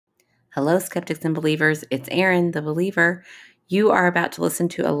Hello, skeptics and believers. It's Erin, the believer. You are about to listen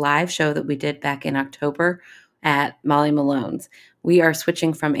to a live show that we did back in October at Molly Malones. We are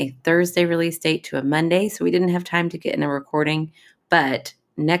switching from a Thursday release date to a Monday, so we didn't have time to get in a recording. But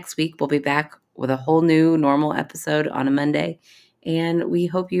next week, we'll be back with a whole new normal episode on a Monday. And we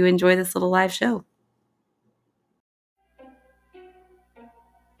hope you enjoy this little live show.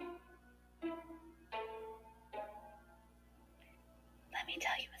 Let me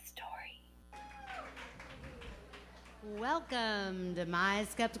tell you a story. Welcome to My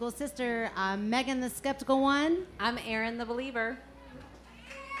Skeptical Sister. I'm Megan, the skeptical one. I'm Erin, the believer.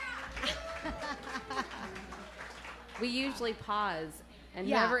 We usually pause, and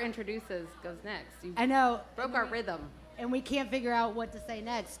whoever introduces goes next. I know. Broke our rhythm. And we can't figure out what to say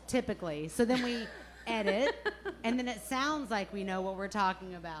next, typically. So then we edit, and then it sounds like we know what we're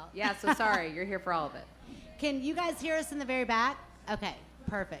talking about. Yeah, so sorry. You're here for all of it. Can you guys hear us in the very back? Okay,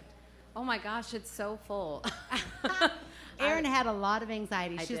 perfect. Oh, my gosh, it's so full. Erin had a lot of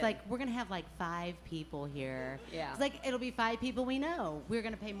anxiety. I She's did. like, we're going to have like 5 people here. Yeah. It's like, it'll be 5 people we know. We're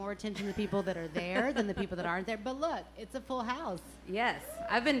going to pay more attention to the people that are there than the people that aren't there. But look, it's a full house. Yes,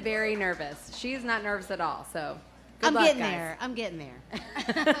 I've been very nervous. She's not nervous at all, so good I'm luck, getting guys. there. I'm getting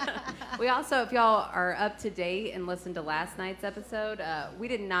there. We also, if y'all are up to date and listened to last night's episode, we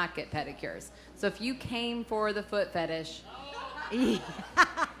did not get pedicures. So if you came for the foot fetish,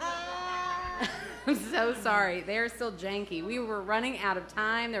 I'm so sorry. They're still janky. We were running out of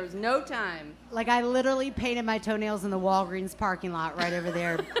time. There was no time. Like, I literally painted my toenails in the Walgreens parking lot right over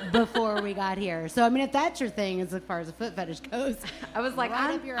there before we got here. So, I mean, if that's your thing as far as a foot fetish goes. I was like,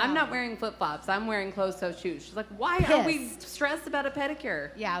 right up your I'm not alley. wearing flip-flops. I'm wearing closed-toe shoes. She's like, why are we stressed about a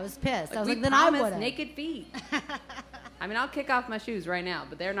pedicure? Yeah, I was pissed. I was we like, then I promised would have. naked feet. I mean, I'll kick off my shoes right now,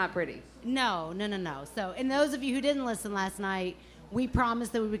 but they're not pretty. No. So, and those of you who didn't listen last night, we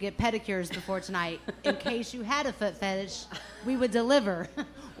promised that we would get pedicures before tonight. In case you had a foot fetish, we would deliver.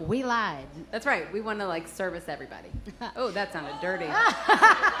 We lied. That's right. We want to, like, service everybody. Oh, that sounded dirty.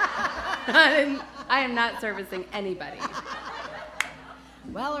 I am not servicing anybody.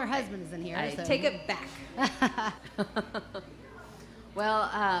 Well, her husband is in here. I so. take it back. Well,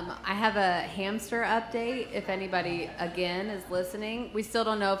 I have a hamster update. If anybody, again, is listening, we still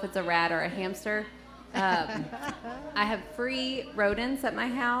don't know if it's a rat or a hamster. I have free rodents at my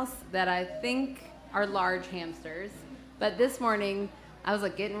house that I think are large hamsters. But this morning, I was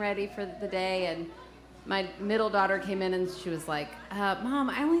like getting ready for the day, and my middle daughter came in and she was like, Mom,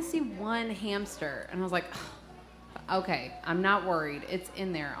 I only see one hamster. And I was like, okay, I'm not worried. It's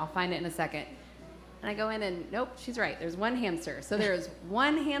in there. I'll find it in a second. And I go in and nope, she's right. There's one hamster. So there's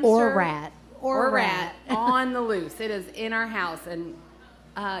one hamster Or rat. or rat on the loose. It is in our house. And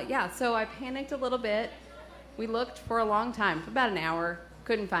so I panicked a little bit. We looked for a long time, for about an hour,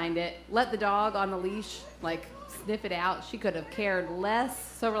 couldn't find it. Let the dog on the leash, like, sniff it out. She could have cared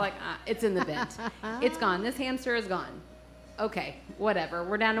less. So we're like, it's in the vent. It's gone. This hamster is gone. Okay, whatever.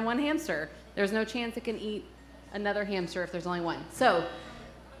 We're down to one hamster. There's no chance it can eat another hamster if there's only one. So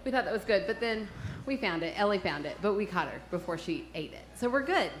we thought that was good. But then we found it. Ellie found it. But we caught her before she ate it. So we're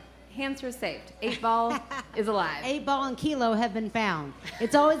good. Hamster is saved. 8-ball is alive. 8-ball and Kilo have been found.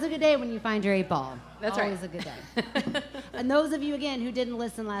 It's always a good day when you find your 8-ball. That's always right. a good day. And those of you, again, who didn't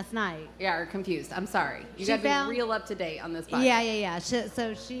listen last night. Yeah, are confused. I'm sorry. You She got to found- be real up to date on this podcast. Yeah.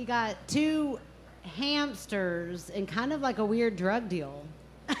 So she got 2 hamsters in kind of like a weird drug deal.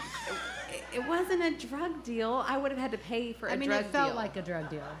 It wasn't a drug deal. I would have had to pay for a drug deal. It felt like a drug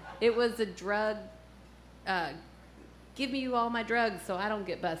deal. It was a drug, give me all my drugs so I don't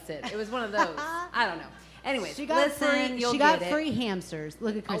get busted. It was one of those. I don't know. Anyways, She got listen, you'll She get got it. free hamsters.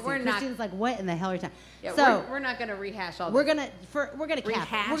 Look at Christine. we're not- Christine's like, what in the hell are you talking? Yeah, So we're not going to rehash all we're this. gonna cap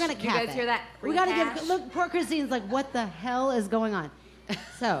Rehash? it. We're gonna You cap guys it. hear that? We gotta Rehash? give. Look, poor Christine's like, what the hell is going on?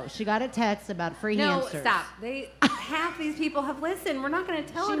 So she got a text about free No, hamsters. stop. Half these people have listened. We're not going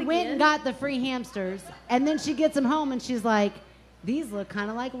to tell it She again. went and got the free hamsters, and then she gets them home, and she's like, these look kind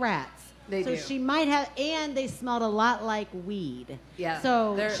of like rats. They so do. she might have, and they smelled a lot like weed. Yeah,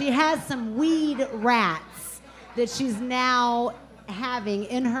 So they're- she has some weed rats that she's now having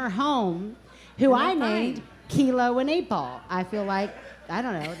in her home, who And I they're named fine. Kilo and 8-ball. I feel like, I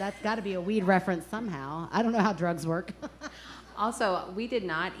don't know, that's got to be a weed reference somehow. I don't know how drugs work. Also, we did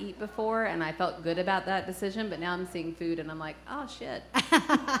not eat before, and I felt good about that decision, but now I'm seeing food, and I'm like, oh, shit.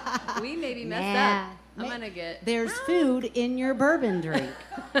 We maybe messed Nah. up. I'm going to get... There's food in your bourbon drink.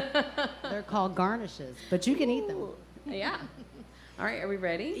 They're called garnishes, but you can eat them. Yeah. All right, are we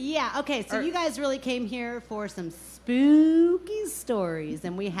ready? Yeah, okay, so you guys really came here for some spooky stories,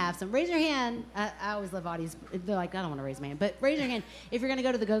 and we have some. Raise your hand. I always love audience. They're like, I don't want to raise my hand, but raise your hand if you're going to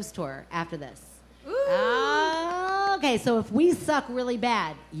go to the ghost tour after this. Okay, so if we suck really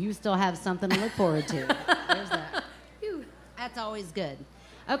bad, you still have something to look forward to. There's that. That's always good.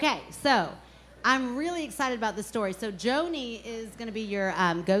 Okay, so I'm really excited about this story. So Joni is going to be your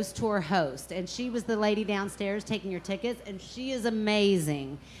ghost tour host, and she was the lady downstairs taking your tickets, and she is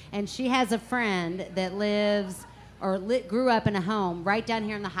amazing. And she has a friend that lives or grew up in a home right down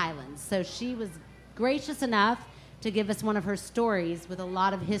here in the Highlands. So she was gracious enough to give us one of her stories with a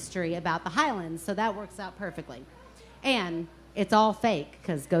lot of history about the Highlands, so that works out perfectly. And it's all fake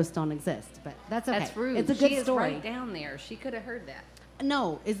because ghosts don't exist, but that's okay. That's rude. It's a good she story. Is right down there. She could have heard that.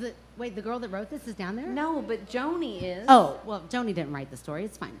 No, wait, the girl that wrote this is down there? No, but Joni is. Oh, well, Joni didn't write the story.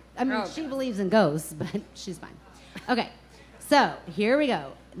 It's fine. I mean, Okay. she believes in ghosts, but she's fine. Okay, so here we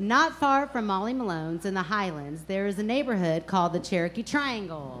go. Not far from Molly Malones in the Highlands, there is a neighborhood called the Cherokee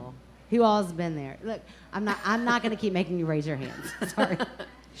Triangle. Who all has been there? Look, I'm not going to keep making you raise your hands. Sorry.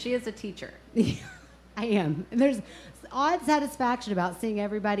 She is a teacher. I am. And there's odd satisfaction about seeing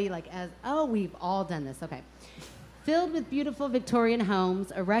everybody we've all done this. Okay. Filled with beautiful Victorian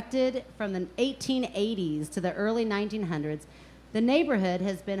homes erected from the 1880s to the early 1900s, the neighborhood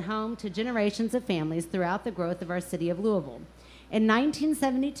has been home to generations of families throughout the growth of our city of Louisville. In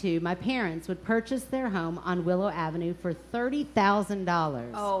 1972, my parents would purchase their home on Willow Avenue for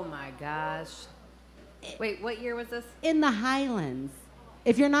 $30,000. Oh my gosh. Wait, what year was this? In the Highlands.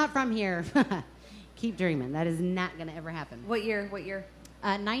 If you're not from here, keep dreaming. That is not going to ever happen. What year?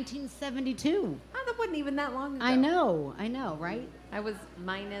 1972. Oh, that wasn't even that long ago. I know, right? I was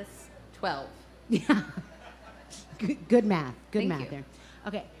minus 12. Yeah. Good math. Good Thank math you. there.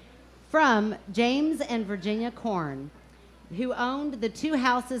 Okay. From James and Virginia Korn, who owned the two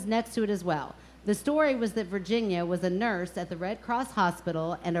houses next to it as well. The story was that Virginia was a nurse at the Red Cross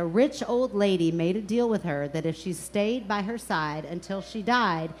Hospital, and a rich old lady made a deal with her that if she stayed by her side until she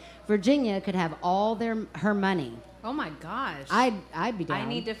died, Virginia could have all her money. Oh my gosh. I'd be down. I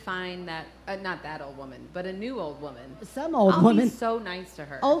need to find that, not that old woman, but a new old woman. Some old I'll woman. be so nice to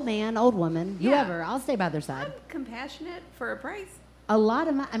her. Old man, old woman, Yeah. whoever. I'll stay by their side. I'm compassionate for a price. A lot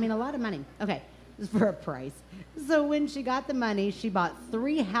of money. Okay, for a price. So when she got the money, she bought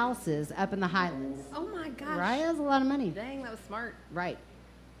 3 houses up in the Highlands. Oh my gosh. Right? That's a lot of money. Dang, that was smart. Right.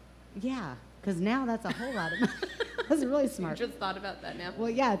 Yeah, because now that's a whole lot of money. That's really You smart. just thought about that now. Well,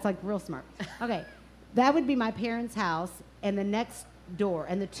 yeah, it's like real smart. Okay, that would be my parents' house and the next door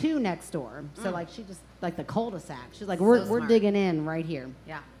and the 2 next door. So she just like the cul-de-sac. She's like, we're smart. digging in right here.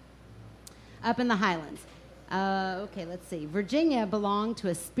 Yeah. Up in the Highlands. Okay, let's see. Virginia belonged to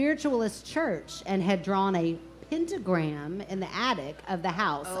a spiritualist church and had drawn a pentagram in the attic of the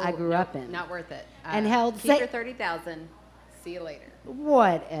house I grew up in. Not worth it. And held keep your 30,000. See you later.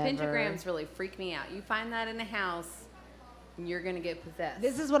 Whatever. Pentagrams really freak me out. You find that in a house, and you're gonna get possessed.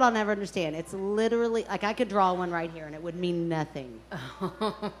 This is what I'll never understand. It's literally like I could draw one right here and it would mean nothing.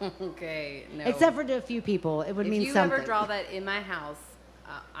 Okay. No. Except for to a few people, it would mean something. If you ever draw that in my house,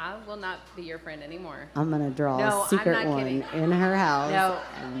 I will not be your friend anymore. I'm gonna draw No, a secret I'm not one kidding. in her house. No.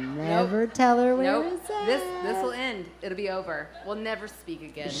 And never tell her where Nope. it's at. This will end. It'll be over. We'll never speak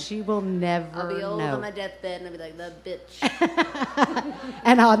again. She will never I'll be old know. on my deathbed and I'll be like, the bitch.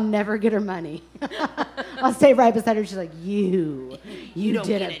 And I'll never get her money. I'll stay right beside her. She's like, you don't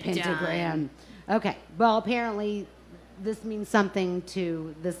did get a it pentagram. Okay. Well, apparently this means something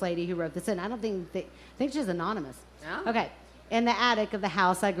to this lady who wrote this in. I think she's anonymous. Oh. Okay. In the attic of the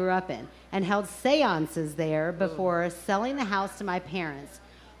house I grew up in, and held seances there before selling the house to my parents.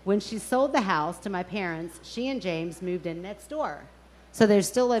 When she sold the house to my parents, she and James moved in next door. So they're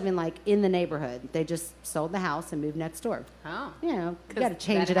still living in the neighborhood. They just sold the house and moved next door. Oh. You know, you 'Cause got to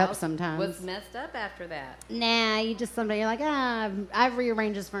change that it up house sometimes. Was messed up after that. Nah, you just someday you're like, I've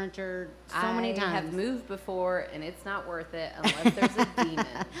rearranged this furniture so many I times. have moved before, and it's not worth it unless there's a demon.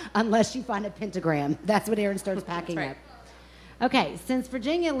 Unless you find a pentagram. That's what Aaron starts packing right. up. Okay, since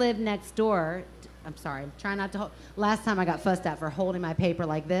Virginia lived next door, I'm sorry, I'm trying not to hold. Last time I got fussed at for holding my paper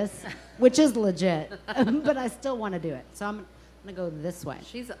like this, which is legit, but I still want to do it. So I'm going to go this way.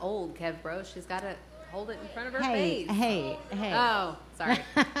 She's old, Kev, bro. She's got to hold it in front of her Hey, face. hey. Oh, sorry.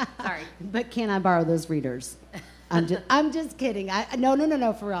 Sorry. But can I borrow those readers? I'm just kidding.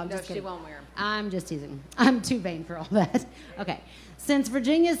 No, for real. I'm No, just she kidding. won't wear them. I'm just teasing. I'm too vain for all that. Okay. Since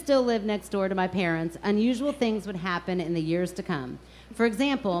Virginia still lived next door to my parents, unusual things would happen in the years to come. For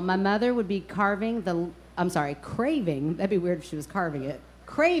example, my mother would be craving, that'd be weird if she was carving it,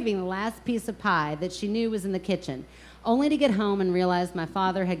 craving the last piece of pie that she knew was in the kitchen, only to get home and realize my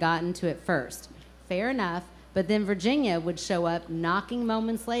father had gotten to it first. Fair enough, but then Virginia would show up knocking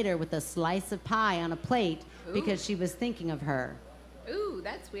moments later with a slice of pie on a plate because she was thinking of her. Ooh,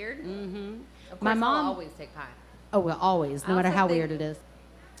 that's weird. Mm-hmm. Of course, My mom I'll always take pie. Oh, well, always, no I matter also how think- weird it is.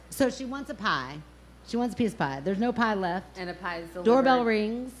 So she wants a pie. She wants a piece of pie. There's no pie left. And a pie is delivered. Doorbell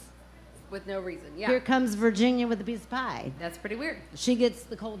rings. With no reason. Yeah. Here comes Virginia with a piece of pie. That's pretty weird. She gets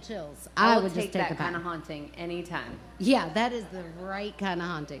the cold chills. I would will just take take that the pie. kind of haunting anytime. Yeah, that is the right kind of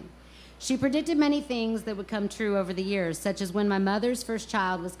haunting. She predicted many things that would come true over the years, such as when my mother's first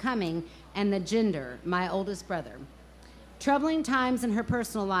child was coming and the gender, my oldest brother. Troubling times in her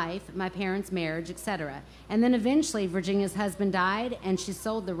personal life, my parents' marriage, etc. And then eventually Virginia's husband died and she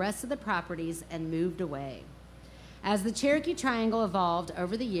sold the rest of the properties and moved away. As the Cherokee Triangle evolved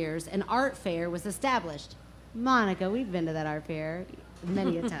over the years, an art fair was established. Monica, we've been to that art fair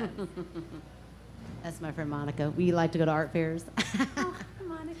many a time. That's my friend Monica. We like to go to art fairs. Oh,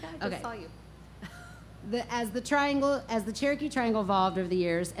 Monica, I just saw you. As the Cherokee Triangle evolved over the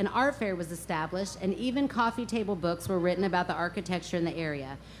years, an art fair was established, and even coffee table books were written about the architecture in the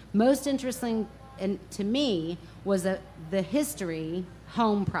area. Most interesting to me was the History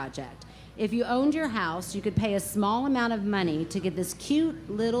Home Project. If you owned your house, you could pay a small amount of money to get this cute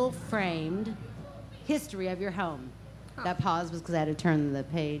little framed history of your home. Oh. That pause was because I had to turn the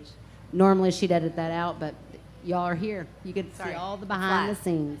page. Normally she'd edit that out, but y'all are here. You could see all the behind the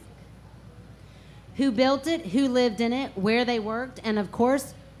scenes. Who built it, who lived in it, where they worked, and of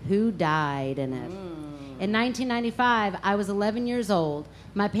course, who died in it. In 1995, I was 11 years old.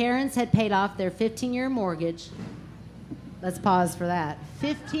 My parents had paid off their 15-year mortgage. Let's pause for that.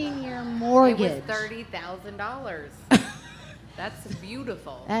 15-year mortgage. It was $30,000. That's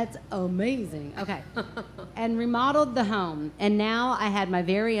beautiful. That's amazing. Okay. And remodeled the home. And now I had my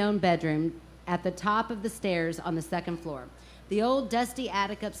very own bedroom at the top of the stairs on the second floor. The old dusty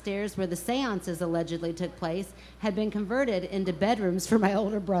attic upstairs where the seances allegedly took place had been converted into bedrooms for my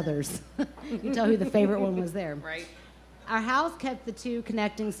older brothers. You can tell who the favorite one was there. Right. Our house kept the two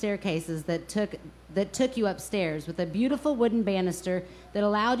connecting staircases that took you upstairs with a beautiful wooden banister that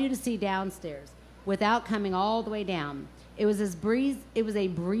allowed you to see downstairs without coming all the way down. It was a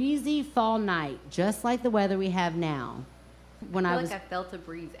breezy fall night, just like the weather we have now. I felt a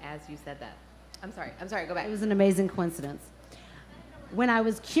breeze as you said that. I'm sorry, go back. It was an amazing coincidence. When I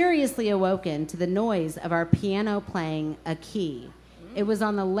was curiously awoken to the noise of our piano playing a key. It was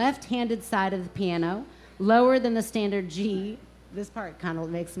on the left-handed side of the piano, lower than the standard G. This part kind of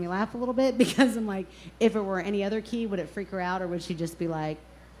makes me laugh a little bit because I'm like, if it were any other key, would it freak her out or would she just be like,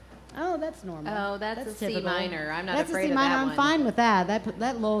 oh, that's normal. Oh, that's a typical. C minor. I'm not That's afraid a C of minor. that I'm one. fine with that.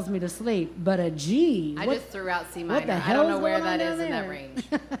 That lulls me to sleep. But a G. I just threw out C minor. What the I hell don't know is where going on that down is in that there? range.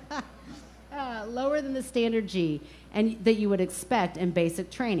 Lower than the standard G, and that you would expect in basic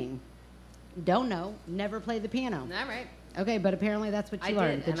training. Don't know. Never played the piano. All right. Okay, but apparently that's what you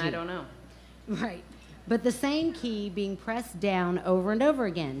learned. I did, and the I G. don't know. Right. But the same key being pressed down over and over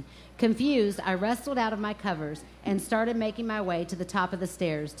again. Confused, I wrestled out of my covers and started making my way to the top of the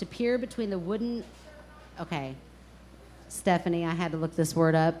stairs to peer between the wooden... Okay. Stephanie, I had to look this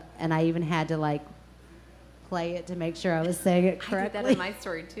word up, and I even had to, play it to make sure I was saying it correctly. I did that in my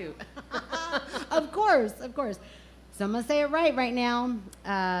story, too. Of course. So I'm going to say it right now.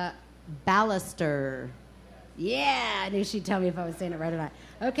 Baluster. Yeah, I knew she'd tell me if I was saying it right or not.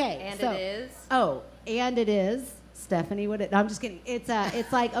 Okay. And so, it is? Oh, and it is. Stephanie, would it? No, I'm just kidding. It's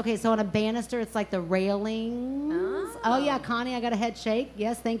like, okay, so on a banister, it's like the railings. Oh, yeah, Connie, I got a head shake.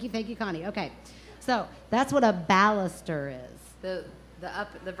 Yes, thank you, Connie. Okay. So that's what a baluster is.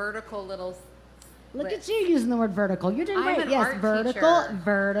 The vertical little... Look at you using the word vertical. You're doing I'm great. an Yes, art vertical, teacher.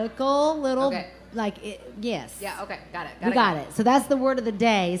 vertical, little, Okay. yes. Yeah, okay, got it. You got it. So that's the word of the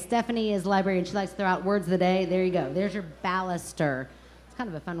day. Stephanie is librarian. She likes to throw out words of the day. There you go. There's your baluster. It's kind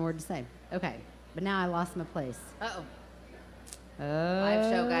of a fun word to say. Okay. But now I lost my place. Uh-oh. Live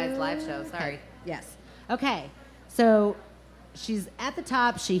show, guys. Live show. Sorry. Okay. Yes. Okay. So she's at the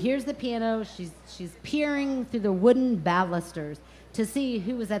top. She hears the piano. She's peering through the wooden balusters to see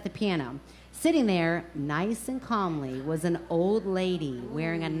who was at the piano. Sitting there, nice and calmly, was an old lady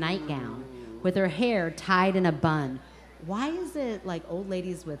wearing a nightgown with her hair tied in a bun. Why is it like old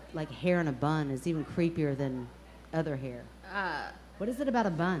ladies with hair in a bun is even creepier than other hair? What is it about a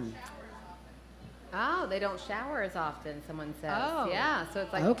bun? Oh, they don't shower as often, someone says. Oh. Yeah, so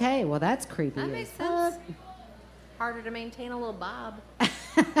it's like... Okay, well, that's creepy. That makes sense. Harder to maintain a little bob.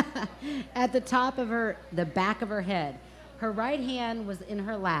 At the top of the back of her head. Her right hand was in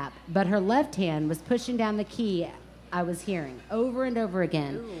her lap, but her left hand was pushing down the key I was hearing over and over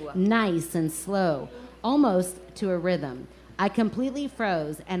again, Ooh. nice and slow, almost to a rhythm. I completely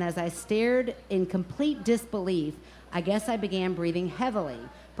froze, and as I stared in complete disbelief, I guess I began breathing heavily.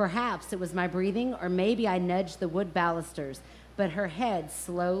 Perhaps it was my breathing, or maybe I nudged the wood balusters, but her head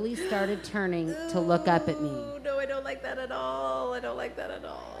slowly started turning to look up at me. No, I don't like that at all. I don't like that at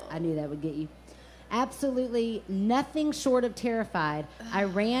all. I knew that would get you. Absolutely nothing short of terrified, I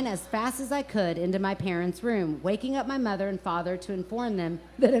ran as fast as I could into my parents' room, waking up my mother and father to inform them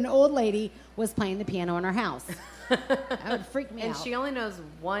that an old lady was playing the piano in our house. That would freak me out. And she only knows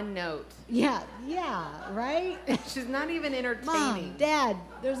one note. Yeah, right? She's not even entertaining. Mom, Dad,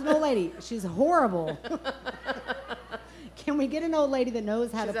 there's an old lady. She's horrible. Can we get an old lady that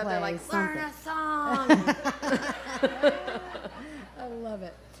knows how She's to out play there like, something? learn a song. I love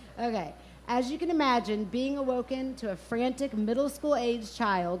it. Okay. As you can imagine, being awoken to a frantic middle school age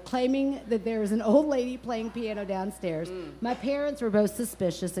child claiming that there is an old lady playing piano downstairs, my parents were both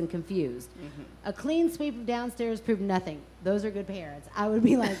suspicious and confused. Mm-hmm. A clean sweep of downstairs proved nothing. Those are good parents. I would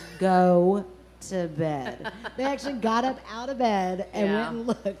be like, go to bed. They actually got up out of bed and went and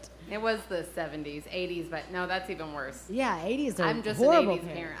looked. It was the 70s, 80s, but no, that's even worse. Yeah, 80s are I'm just horrible an 80s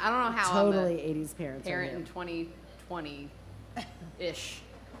parents. parent. I don't know how Totally I'm 80s parents. a parent in 2020-ish.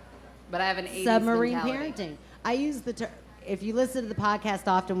 But I have an 80s Submarine mentality. parenting. I use the term, if you listen to the podcast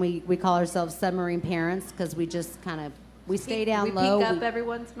often, we call ourselves submarine parents because we just kind of, we stay down we low. Peek up every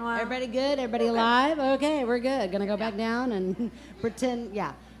once in a while. Everybody good? Everybody alive? Okay, we're good. Gonna go back down and pretend,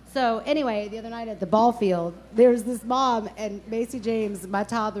 yeah. So anyway, the other night at the ball field, there's this mom and Macy James, my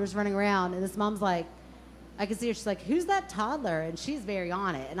toddler's running around, and this mom's like, I can see her, she's like, who's that toddler? And she's very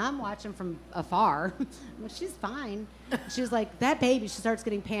on it. And I'm watching from afar. I'm like, she's fine. She was like, that baby, she starts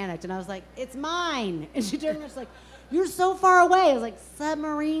getting panicked. And I was like, it's mine. And she turned around, she's like, you're so far away. I was like,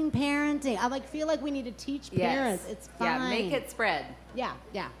 submarine parenting. I like feel like we need to teach parents. It's fine. Yeah, make it spread. Yeah.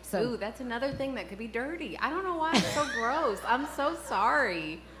 So Ooh, that's another thing that could be dirty. I don't know why it's so gross. I'm so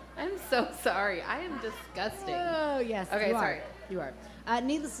sorry. I'm so sorry. I am disgusting. Oh, yes. Okay, you sorry. Are. You are.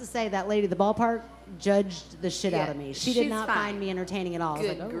 Needless to say, that lady at the ballpark judged the shit out of me. She did she's not fine. find me entertaining at all. Good I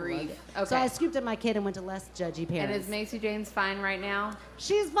was like, oh, grief. okay. So Okay. I scooped up my kid and went to less judgy parents. And is Macy James fine right now?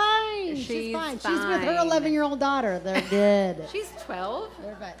 She's fine. She's fine. She's with her fine. 11-year-old daughter. They're good. She's 12.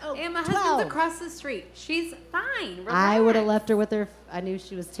 They're fine. Oh, And my 12. husband's across the street. She's fine. Relax. I would have left her with her. I knew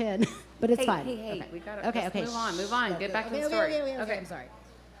she was 10, but it's fine. Hey, Okay. we gotta Okay. move on. Get back to the story. Okay, I'm sorry.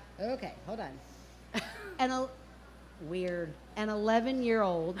 Okay, hold on. Weird. An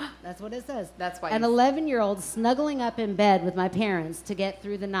 11-year-old, that's what it says. That's why An 11-year-old snuggling up in bed with my parents to get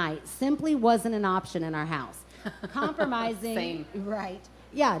through the night simply wasn't an option in our house. Compromising. Same. Right.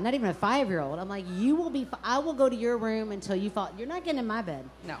 Yeah, not even a 5-year-old. I'm like, I will go to your room until you fall. You're not getting in my bed.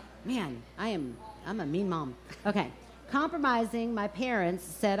 No. Man, I'm a mean mom. Okay. Compromising, my parents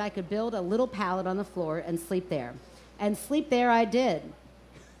said I could build a little pallet on the floor and sleep there. And sleep there I did.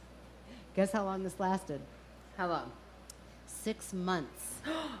 Guess how long this lasted? How long? 6 months.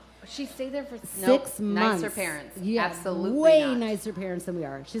 She stayed there for 6 months. Nicer parents. Yeah, Absolutely way not. nicer parents than we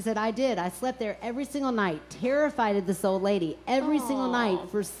are. She said, I did. I slept there every single night, terrified of this old lady, every single night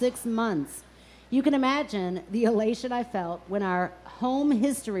for 6 months. You can imagine the elation I felt when our home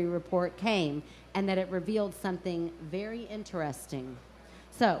history report came and that it revealed something very interesting.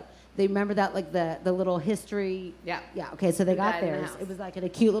 So, they remember that, like the little history? Yeah. Yeah, okay, so they Who got died in the theirs. house? It was like in a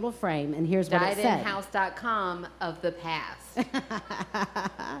cute little frame, and here's what it said. Diedinhouse.com of the past.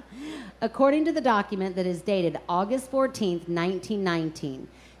 According to the document that is dated August 14th, 1919,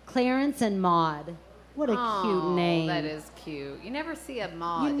 Clarence and Maud. What a cute name. That is cute. You never see a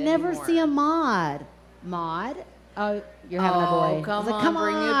Maud You never anymore. see a Maud. Maud? Oh, you're having a boy. I Come was on, like,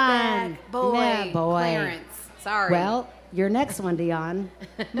 bring it back. Boy, Yeah, boy. Clarence. Sorry. Well, your next one, Dion.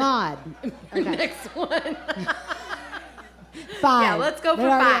 Maud. Okay. Next one. 5. Yeah, let's go for They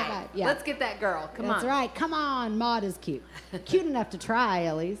already 5. have 5. Yeah. Let's get that girl. Come That's on. right. Come on. Maud is cute. Cute enough to try,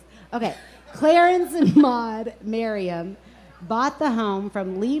 at least. Okay. Clarence and Maud Merriam bought the home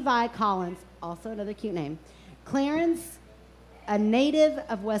from Levi Collins, also another cute name. Clarence, a native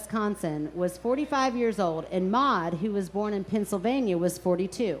of Wisconsin, was 45 years old, and Maud, who was born in Pennsylvania, was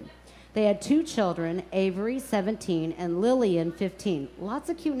 42. They had 2 children, Avery, 17, and Lillian, 15. Lots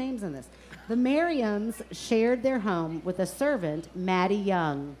of cute names in this. The Merriams shared their home with a servant, Maddie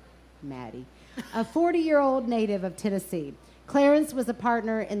Young. Maddie. A 40-year-old native of Tennessee. Clarence was a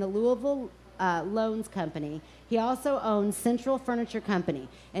partner in the Louisville Loans Company. He also owned Central Furniture Company.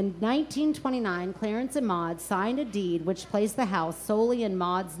 In 1929, Clarence and Maud signed a deed which placed the house solely in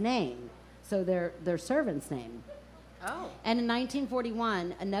Maud's name, so their servant's name. Oh. And in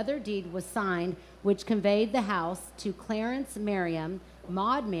 1941, another deed was signed which conveyed the house to Clarence Merriam,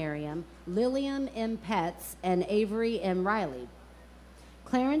 Maud Merriam, Lillian M. Petts, and Avery M. Riley.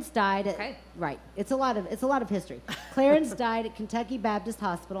 Clarence died at right. It's a lot of history. Clarence died at Kentucky Baptist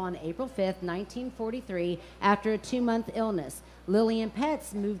Hospital on April 5th, 1943, after a 2-month illness. Lillian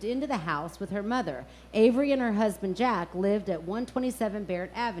Petts moved into the house with her mother. Avery and her husband Jack lived at 127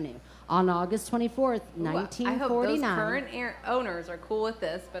 Barrett Avenue. On August 24th, 1949. I hope those current owners are cool with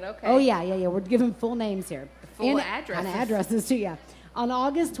this, but okay. Oh yeah. We're giving full names here. Full addresses. And addresses too, yeah. On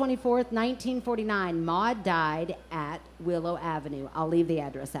August 24th, 1949, Maud died at Willow Avenue. I'll leave the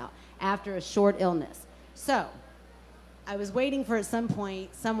address out. After a short illness. So, I was waiting for at some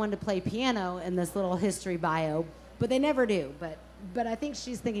point someone to play piano in this little history bio, but they never do. But I think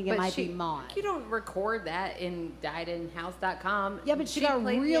she's thinking it might be Maud. You don't record that in diedinhouse.com. Yeah, but she got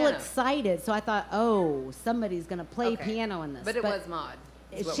real excited, so I thought, oh, somebody's going to play piano in this. But it was Maud.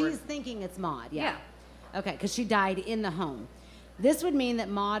 She's thinking it's Maud, yeah. Okay, because she died in the home. This would mean that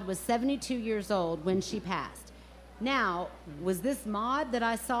Maud was 72 years old when she passed. Now, was this Maud that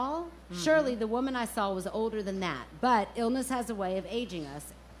I saw? Mm-hmm. Surely the woman I saw was older than that, but illness has a way of aging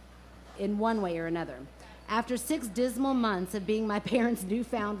us in one way or another. After 6 dismal months of being my parents'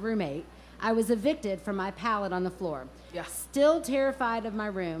 newfound roommate, I was evicted from my pallet on the floor. Yeah. Still terrified of my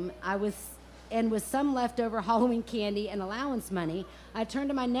room, with some leftover Halloween candy and allowance money, I turned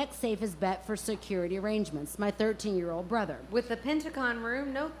to my next safest bet for security arrangements, my 13-year-old brother. With the Pentagon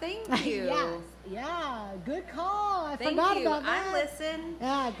room? No, thank you. Yes. Yeah, good call. I forgot about that. I listen.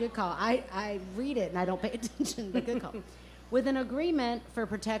 Yeah, good call. I read it and I don't pay attention, but good call. With an agreement for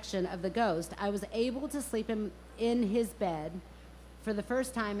protection of the ghost, I was able to sleep in his bed for the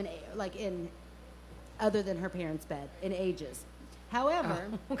first time in other than her parents' bed in ages. However,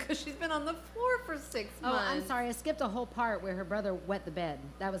 because she's been on the floor for 6 months. Oh, I'm sorry. I skipped a whole part where her brother wet the bed.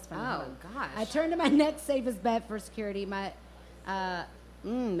 That was fun. Oh, gosh. I turned to my next safest bet for security. My,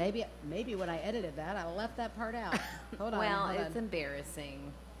 maybe when I edited that, I left that part out. Hold on. Well, it's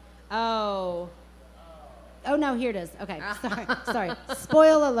embarrassing. Oh, no, here it is. Okay, sorry.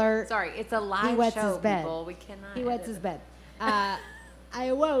 Spoil alert. Sorry, it's a live show, he wets his bed. People. We cannot. He wets his bed. I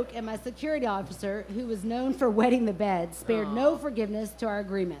awoke, and my security officer, who was known for wetting the bed, spared no forgiveness to our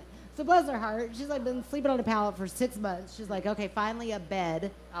agreement. So bless her heart, she's like been sleeping on a pallet for 6 months. She's like, okay, finally a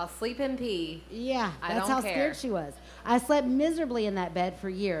bed. I'll sleep and pee. Yeah, that's how scared she was. I slept miserably in that bed for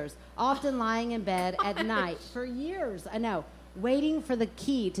years, often lying in bed at night for years. I know, waiting for the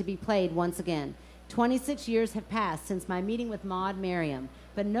key to be played once again. 26 years have passed since my meeting with Maud Merriam,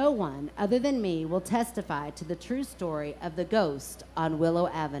 but no one other than me will testify to the true story of the ghost on Willow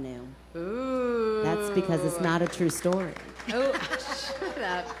Avenue. Ooh. That's because it's not a true story. Oh, shut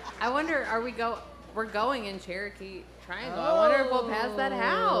up. I wonder, we're going in Cherokee Triangle. I wonder if we'll pass that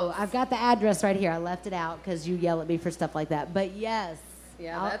house. I've got the address right here. I left it out because you yell at me for stuff like that. But yes,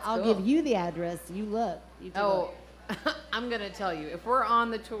 I'll give you the address. You look. Look. I'm going to tell you, if we're on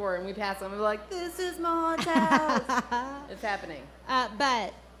the tour and we pass them, we'll be like, this is Maud's house. It's happening.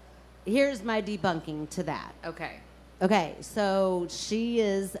 But here's my debunking to that. Okay, so she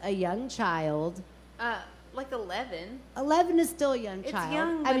is a young child. Like 11. 11 is still a young child. It's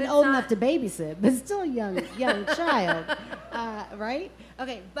young, I mean, old enough to babysit, but still a young child. Right?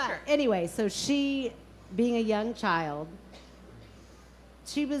 Okay, but anyway, so she, being a young child,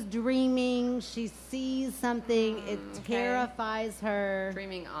 she was dreaming. She sees something. It terrifies her.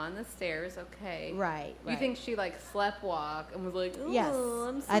 Dreaming on the stairs. Okay. Right. You think she sleptwalked and was like, oh, yes.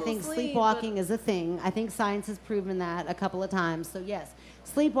 I'm still I think asleep, sleepwalking is a thing. I think science has proven that a couple of times. So yes,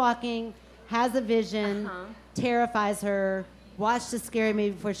 sleepwalking, has a vision, terrifies her. Watched a scary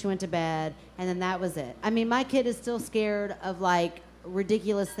movie before she went to bed, and then that was it. I mean, my kid is still scared of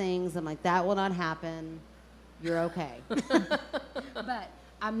ridiculous things. I'm like, that will not happen. You're okay. But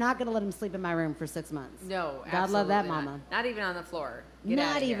I'm not going to let him sleep in my room for 6 months. No, God love that mama. Not even on the floor.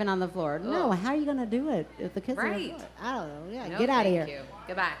 Not even on the floor. Ugh. No, how are you going to do it if the kids are on the floor? I don't know. Yeah, get out of here. Thank you.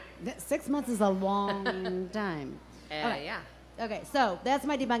 Goodbye. 6 months is a long time. Okay. Yeah. Okay, so that's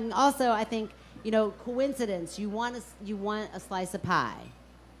my debunking. Also, I think, coincidence. You want a slice of pie.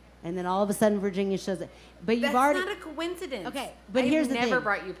 And then all of a sudden Virginia shows it. But That's not a coincidence. Okay, but here's the thing. I've never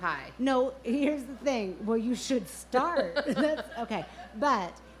brought you pie. No, here's the thing. Well, you should start. Okay,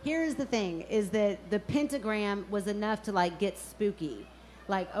 but here's the thing, is that the pentagram was enough to, get spooky.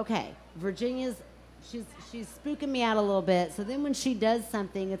 Okay, Virginia's, she's spooking me out a little bit. So then when she does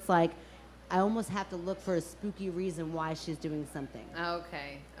something, it's I almost have to look for a spooky reason why she's doing something.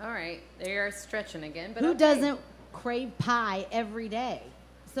 Okay, all right. They are stretching again, but Who doesn't crave pie every day?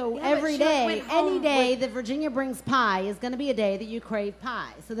 So Yeah, every but she, like, day, went home any day with- that Virginia brings pie is going to be a day that you crave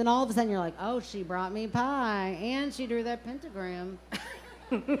pie. So then all of a sudden you're like, oh, she brought me pie, and she drew that pentagram.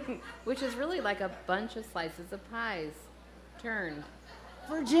 Which is really like a bunch of slices of pies turned.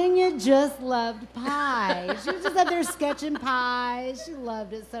 Virginia just loved pie. She was just up there sketching pies. She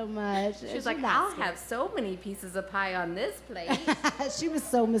loved it so much. She's like, I'll have so many pieces of pie on this plate. She was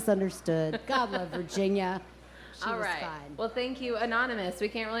so misunderstood. God love Virginia. She All was right. fine. Well, thank you, Anonymous. We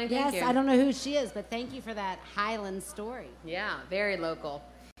can't really thank Yes, you. I don't know who she is, but thank you for that Highland story. Yeah, very local.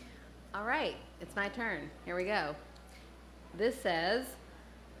 All right, it's my turn. Here we go. This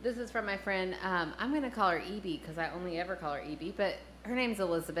is from my friend, I'm going to call her Evie because I only ever call her Evie, but her name's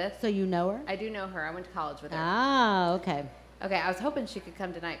Elizabeth. So you know her? I do know her. I went to college with her. Ah, okay. Okay, I was hoping she could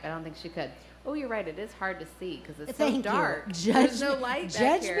come tonight, but I don't think she could. Oh, you're right. It is hard to see because it's Thank so dark. you. There's no light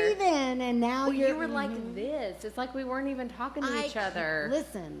back Judge here. me then, and now Well, you're. you were like this. It's like we weren't even talking to each other.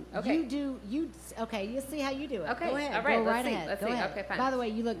 Listen, Okay. Okay, you see how you do it. Okay, Go ahead. all right, Go let's right see, ahead. let's Go see. ahead. Okay, fine. By the way,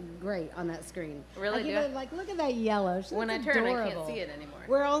 you look great on that screen. Really, do I? Look at that yellow. She When I looks turn, I can't adorable. see it anymore.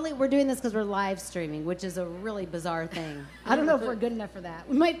 We're doing this because we're live streaming, which is a really bizarre thing. I don't know if we're good enough for that.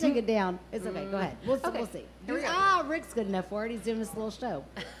 We might take it down. It's okay. Go ahead. We'll see. Here we go. Ah, Rick's good enough for it. He's doing this little show.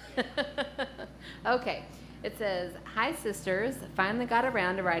 Okay. It says, "Hi sisters, finally got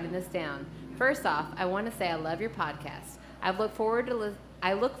around to writing this down. First off, I want to say I love your podcast. I look forward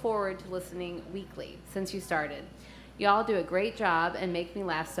to listening weekly since you started. Y'all do a great job and make me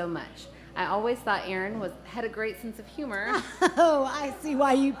laugh so much. I always thought Erin had a great sense of humor, Oh, I see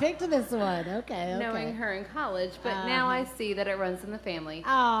why you picked this one. Okay. knowing her in college, but now I see that it runs in the family,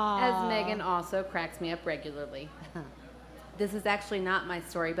 Aw. as Megan also cracks me up regularly. This is actually not my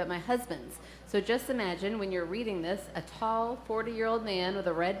story, but my husband's. So just imagine when you're reading this, a tall 40-year-old man with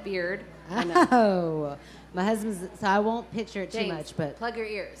a red beard. I know. Oh, my husband's. So I won't picture it too James, much, but plug your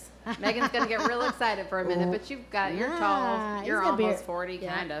ears. Megan's going to get real excited for a minute, but you're Yeah, tall. he's You're got a beard. almost 40,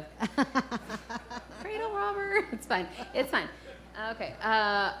 Yeah. kind of. Cradle robber. It's fine. It's fine. Okay.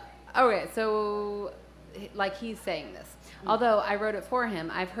 Okay, so like he's saying this. Although I wrote it for him,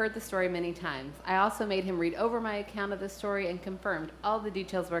 I've heard the story many times. I also made him read over my account of the story and confirmed all the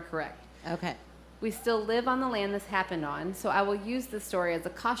details were correct. Okay. We still live on the land this happened on, so I will use this story as a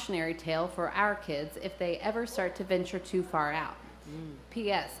cautionary tale for our kids if they ever start to venture too far out.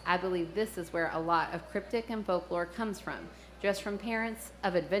 P.S. I believe this is where a lot of cryptic and folklore comes from, just from parents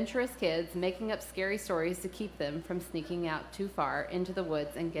of adventurous kids making up scary stories to keep them from sneaking out too far into the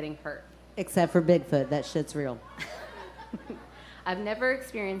woods and getting hurt. Except for Bigfoot. That shit's real. I've never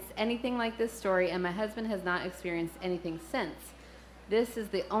experienced anything like this story, and my husband has not experienced anything since. This is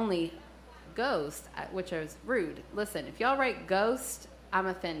the only ghost, which is rude. Listen, if y'all write ghost, I'm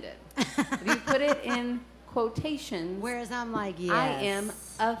offended. If you put it in quotations, Whereas I'm like, yes. I am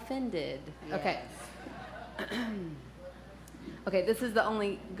offended. Okay. Okay, this is the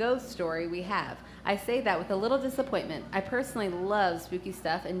only ghost story we have. I say that with a little disappointment. I personally love spooky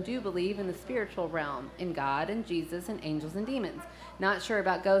stuff and do believe in the spiritual realm, in God and Jesus and angels and demons. Not sure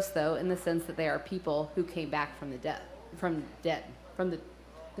about ghosts, though, in the sense that they are people who came back from the dead. From the dead.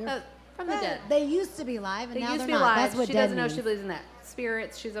 They used to be alive, and They now used to they're be not. alive. That's what She dead doesn't know means. she believes in that.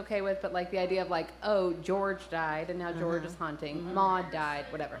 Spirits, she's okay with, but like the idea of like, oh, George died, and now George is haunting. Maud died,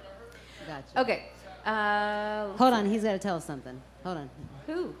 whatever. Gotcha. Okay. Hold on, he's got to tell us something. Hold on.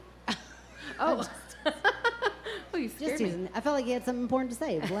 Who? Oh. Oh, you scared Just me. using. I felt like he had something important to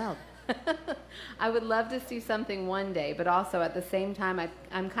say. It was loud. I would love to see something one day, but also at the same time,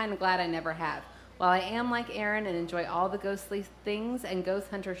 I'm kind of glad I never have. While I am like Erin and enjoy all the ghostly things and ghost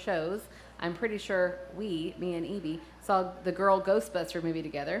hunter shows, I'm pretty sure me and Evie, saw the Girl Ghostbuster movie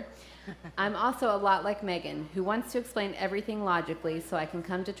together. I'm also a lot like Megan, who wants to explain everything logically so I can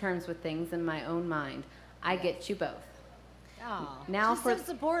come to terms with things in my own mind. I get you both. Oh, Now she's for- so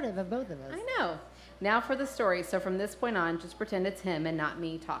supportive of both of us. I know. Now for the story. So from this point on, just pretend it's him and not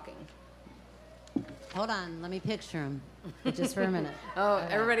me talking. Hold on, let me picture him just for a minute. Oh,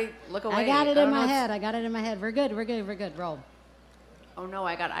 everybody look away. I got it don't in know my what's- head. I got it in my head. We're good. We're good. We're good. Roll. Oh no,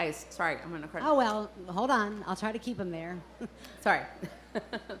 I got ice. Sorry, I'm gonna cry. Oh well, hold on. I'll try to keep him there. Sorry.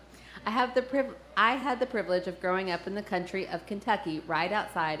 I had the privilege of growing up in the country of Kentucky, right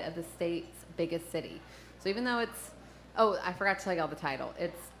outside of the state's biggest city. So even though it's, oh, I forgot to tell you all the title.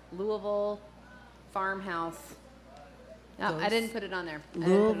 It's Louisville Farmhouse. No, I didn't put it on there. I didn't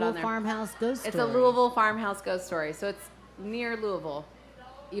put it Louisville on there. farmhouse ghost It's story. a Louisville farmhouse ghost story. So it's near Louisville,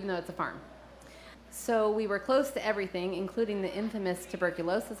 even though it's a farm. So we were close to everything, including the infamous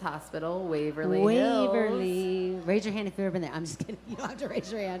tuberculosis hospital, Waverly Hills. Waverly. Raise your hand if you've ever been there. I'm just kidding. You don't have to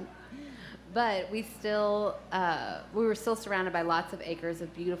raise your hand. But we were still surrounded by lots of acres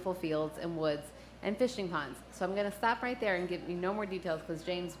of beautiful fields and woods and fishing ponds. So I'm going to stop right there and give you no more details because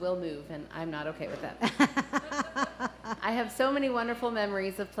James will move, and I'm not okay with that. I have so many wonderful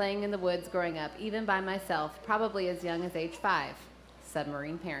memories of playing in the woods growing up, even by myself, probably as young as age 5.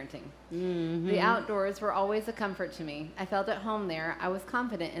 Submarine parenting. Mm-hmm. The outdoors were always a comfort to me. I felt at home there. I was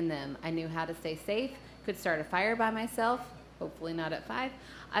confident in them. I knew how to stay safe, could start a fire by myself, hopefully not at 5.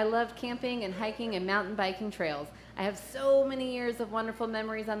 I loved camping and hiking and mountain biking trails. I have so many years of wonderful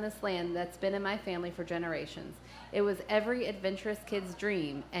memories on this land that's been in my family for generations. It was every adventurous kid's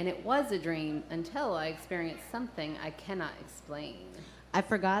dream, and it was a dream until I experienced something I cannot explain. I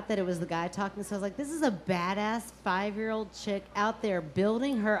forgot that it was the guy talking, so I was like, this is a badass 5-year-old chick out there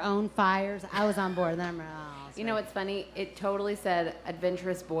building her own fires. I was on board. Then I'm like, oh, you know what's funny? It totally said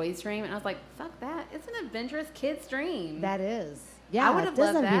adventurous boy's dream, and I was like, fuck that. It's an adventurous kid's dream. That is. Yeah, I would have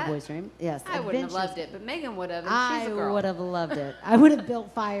loved that. Boy's dream. Yes, I wouldn't have loved it, but Megan would have, and she's a girl. I would have loved it. I would have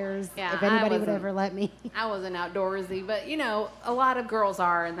built fires if anybody would ever let me. I wasn't outdoorsy, but, you know, a lot of girls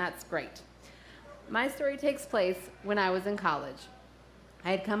are, and that's great. My story takes place when I was in college.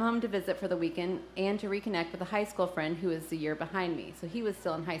 I had come home to visit for the weekend and to reconnect with a high school friend who was the year behind me, so he was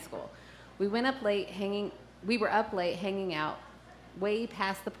still in high school. We were up late hanging out way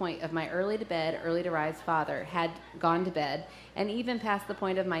past the point of my early to bed, early to rise father had gone to bed, and even past the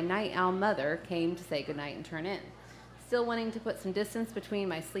point of my night owl mother came to say goodnight and turn in. Still wanting to put some distance between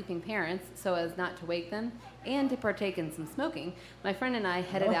my sleeping parents so as not to wake them and to partake in some smoking, my friend and I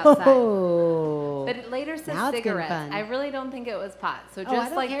headed outside. But it later says cigarettes. I really don't think it was pot. So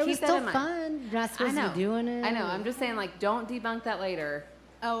just keep that in mind. Fun. You're not supposed to be doing it. I know. I'm just saying, don't debunk that later.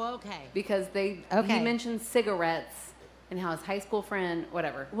 Oh, okay. Because he mentioned cigarettes and how his high school friend,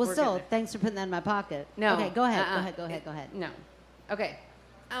 whatever. Well, still, thanks for putting that in my pocket. No. Okay, go ahead. Go ahead. No. Okay.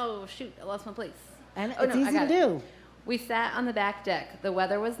 Oh, shoot. I lost my place. And it's easy to do. We sat on the back deck. The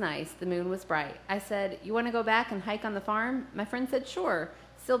weather was nice. The moon was bright. I said, you want to go back and hike on the farm? My friend said, sure.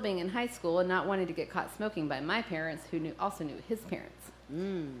 Still being in high school and not wanting to get caught smoking by my parents, who also knew his parents.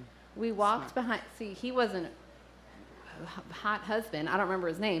 We walked behind. See, he wasn't hot husband. I don't remember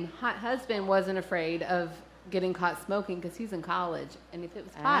his name. Hot husband wasn't afraid of getting caught smoking because he's in college. And if it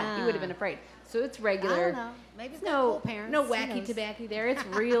was pot, he would have been afraid. So it's regular. I don't know. Maybe it's no cool parents. No wacky tobacco there. It's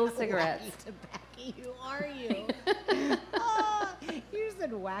real cigarettes. Wacky tobacco. Who are you? You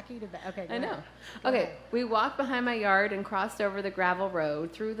said wacky tobacco. Okay, I know. Okay, we walked behind my yard and crossed over the gravel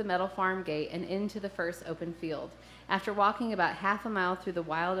road, through the metal farm gate, and into the first open field. After walking about half a mile through the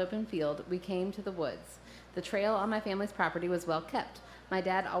wild open field, we came to the woods. The trail on my family's property was well kept. My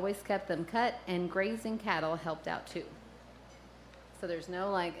dad always kept them cut, and grazing cattle helped out too. So there's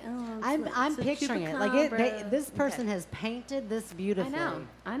no I'm picturing it. This person has painted this beautifully.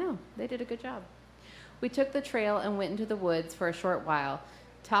 I know. They did a good job. We took the trail and went into the woods for a short while,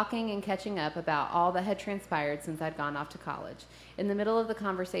 talking and catching up about all that had transpired since I'd gone off to college. In the middle of the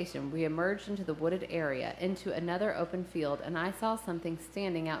conversation, we emerged into the wooded area, into another open field, and I saw something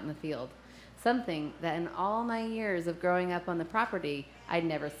standing out in the field. Something that in all my years of growing up on the property, I'd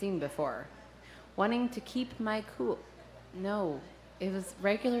never seen before. Wanting to keep my cool... No, it was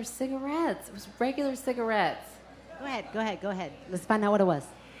regular cigarettes. Go ahead. Let's find out what it was.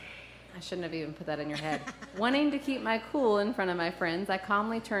 I shouldn't have even put that in your head. Wanting to keep my cool in front of my friends, I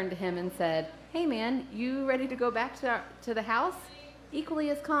calmly turned to him and said, hey man, you ready to go back to the house? Equally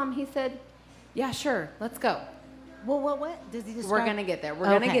as calm, he said, yeah, sure, let's go. Well, what? Does he just We're going to get there. We're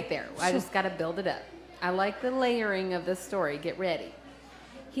going to get there. I just got to build it up. I like the layering of this story. Get ready.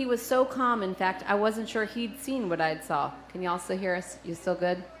 He was so calm, in fact, I wasn't sure he'd seen what I'd saw. Can y'all still hear us? You still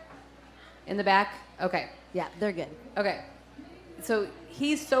good? In the back? Okay. Yeah, they're good. Okay. So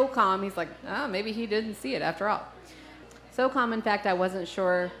he's so calm, he's like, maybe he didn't see it after all. So calm, in fact, I wasn't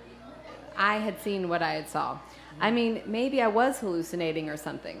sure I had seen what I had saw. I mean, maybe I was hallucinating or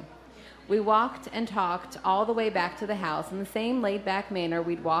something. We walked and talked all the way back to the house in the same laid-back manner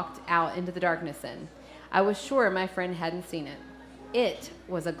we'd walked out into the darkness in. I was sure my friend hadn't seen it. It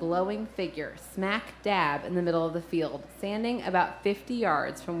was a glowing figure, smack dab in the middle of the field, standing about 50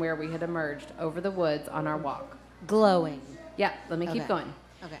 yards from where we had emerged over the woods on our walk. Glowing. Yeah, let me keep going.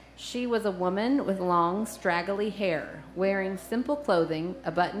 Okay. She was a woman with long, straggly hair, wearing simple clothing,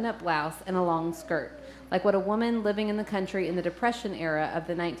 a button-up blouse, and a long skirt, like what a woman living in the country in the Depression era of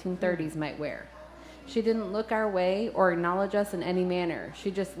the 1930s might wear. She didn't look our way or acknowledge us in any manner. She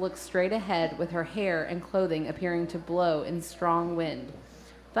just looked straight ahead with her hair and clothing appearing to blow in strong wind.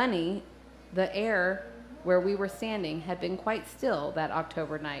 Funny, the air where we were standing had been quite still that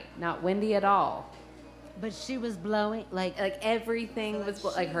October night, not windy at all. But she was blowing like everything was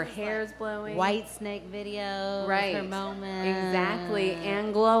like her hair's blowing. White Snake video, Right. her moment. Exactly,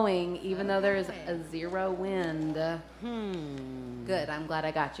 and glowing, even though there's a zero wind. Good, I'm glad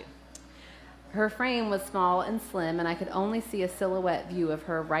I got you. Her frame was small and slim, and I could only see a silhouette view of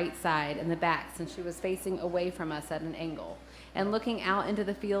her right side and the back since she was facing away from us at an angle. And looking out into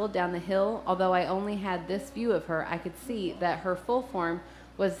the field down the hill, although I only had this view of her, I could see that her full form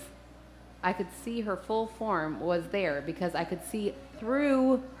was there because I could see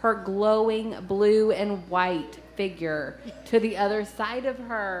through her glowing blue and white figure to the other side of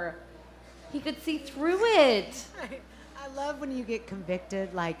her. He could see through it. I love when you get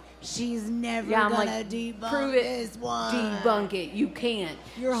convicted, like, she's never I'm gonna like, debunk prove it. this one. Debunk it. You can't.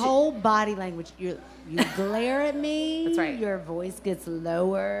 Your whole body language, you glare at me. That's right. Your voice gets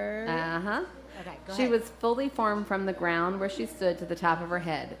lower. Uh-huh. Okay, go She ahead. was fully formed from the ground where she stood to the top of her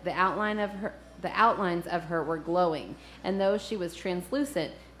head. The outlines of her were glowing, and though she was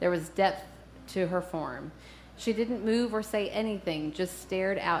translucent, there was depth to her form. She didn't move or say anything, just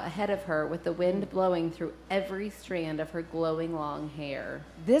stared out ahead of her with the wind blowing through every strand of her glowing long hair.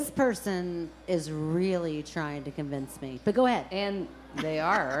 This person is really trying to convince me. But go ahead. And they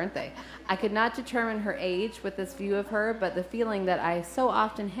are, aren't they? I could not determine her age with this view of her, but the feeling that I so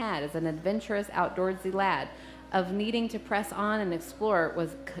often had as an adventurous, outdoorsy lad of needing to press on and explore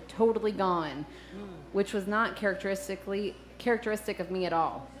was totally gone, which was not characteristic of me at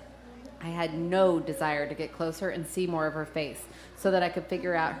all. I had no desire to get closer and see more of her face so that I could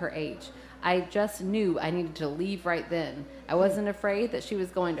figure out her age. I just knew I needed to leave right then. I wasn't afraid that she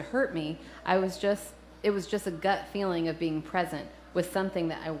was going to hurt me. It was just a gut feeling of being present with something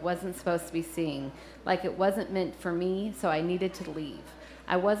that I wasn't supposed to be seeing, like it wasn't meant for me, so I needed to leave.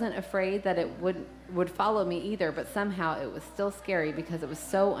 I wasn't afraid that it would follow me either, but somehow it was still scary because it was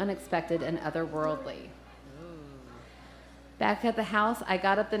so unexpected and otherworldly. Back at the house, I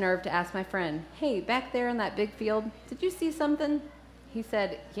got up the nerve to ask my friend, "Hey, back there in that big field, did you see something?" He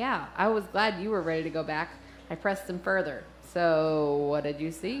said, "Yeah, I was glad you were ready to go back." I pressed him further. "So, what did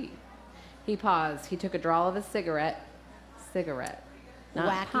you see?" He paused. He took a draw of his cigarette. Not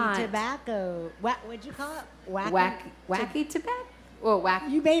Wacky pot. tobacco. What'd you call it? Wacky tobacco? Well,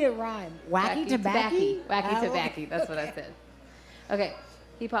 You made it rhyme. Wacky tobacco? Wacky Oh, tobacco. That's what I okay. said. Okay.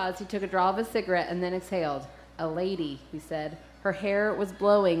 He paused. He took a draw of his cigarette and then exhaled. "A lady," he said. Her hair was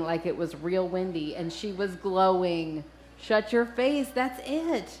blowing like it was real windy, and she was glowing. Shut your face. That's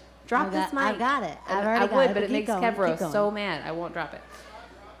it. Drop this mic. I got it. I would, but it Keep makes going, Kevro keep going. so mad. I won't drop it.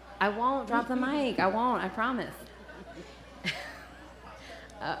 I won't drop the mic. I won't. I promise.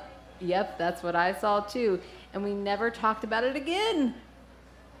 Yep, that's what I saw too. And we never talked about it again.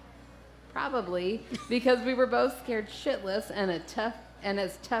 Probably because we were both scared shitless and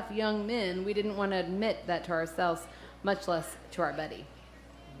as tough young men, we didn't want to admit that to ourselves, much less to our buddy.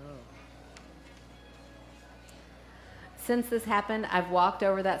 Since this happened, I've walked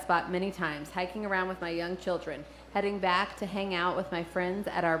over that spot many times, hiking around with my young children, heading back to hang out with my friends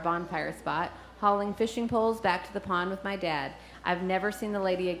at our bonfire spot, hauling fishing poles back to the pond with my dad. I've never seen the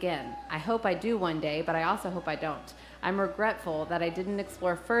lady again. I hope I do one day, but I also hope I don't. I'm regretful that I didn't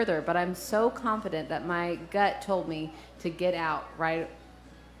explore further, but I'm so confident that my gut told me to get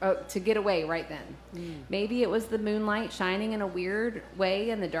away right then. Maybe it was the moonlight shining in a weird way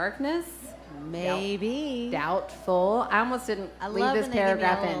in the darkness. Maybe. Doubtful. I almost didn't leave this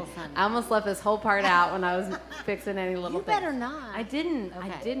paragraph in. I almost left this whole part out when I was fixing any little You thing. better not. I didn't.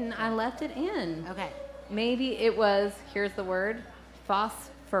 Okay. I didn't. I left it in. Okay. Maybe it was, here's the word,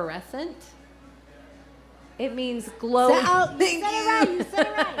 phosphorescent. It means glowing. You said it right. You said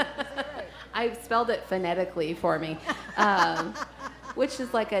it right. I spelled it phonetically for me, which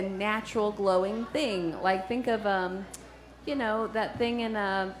is like a natural glowing thing. Like think of, that thing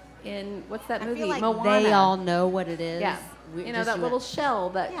in what's that movie? I feel like Moana. they all know what it is. Yeah. That little shell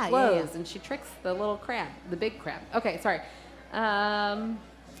that glows, yeah. and she tricks the little crab, the big crab. Okay, sorry.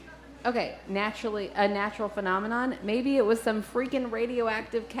 Okay, a natural phenomenon. Maybe it was some freaking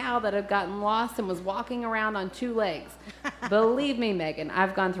radioactive cow that had gotten lost and was walking around on two legs. Believe me, Megan,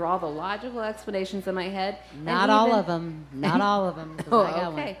 I've gone through all the logical explanations in my head. Not all of them. Not all of them.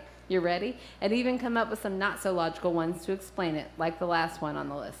 Oh, okay. You ready? And even come up with some not so logical ones to explain it, like the last one on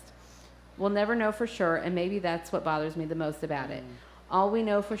the list. We'll never know for sure, and maybe that's what bothers me the most about it. All we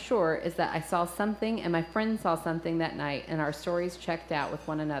know for sure is that I saw something and my friend saw something that night, and our stories checked out with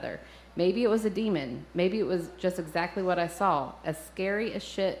one another. Maybe it was a demon. Maybe it was just exactly what I saw, a scary as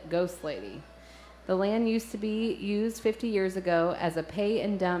shit ghost lady. The land used to be used 50 years ago as a pay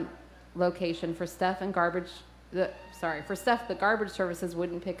and dump location for stuff and garbage for stuff the garbage services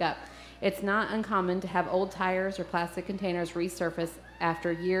wouldn't pick up. It's not uncommon to have old tires or plastic containers resurface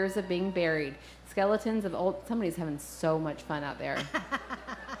after years of being buried. Skeletons of old... Somebody's having so much fun out there.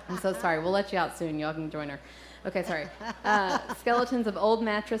 I'm so sorry. We'll let you out soon. Y'all can join her. Okay, sorry. Skeletons of old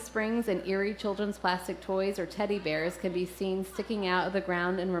mattress springs and eerie children's plastic toys or teddy bears can be seen sticking out of the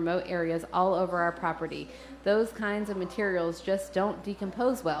ground in remote areas all over our property. Those kinds of materials just don't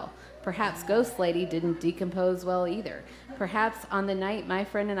decompose well. Perhaps Ghost Lady didn't decompose well either. Perhaps on the night my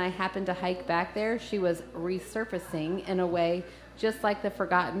friend and I happened to hike back there, she was resurfacing in a way just like the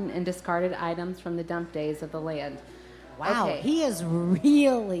forgotten and discarded items from the dump days of the land. Wow, okay. He has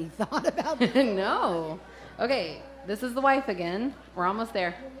really thought about that. No. Okay, this is the wife again. We're almost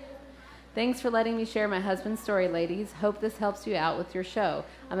there. Thanks for letting me share my husband's story, ladies. Hope this helps you out with your show.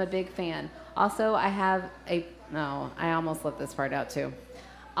 I'm a big fan. Also, I have a... No, I almost left this part out, too.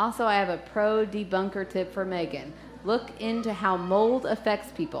 Also, I have a pro debunker tip for Megan. Look into how mold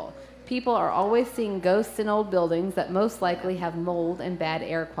affects people. People are always seeing ghosts in old buildings that most likely have mold and bad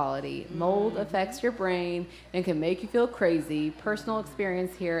air quality. Mold affects your brain and can make you feel crazy. Personal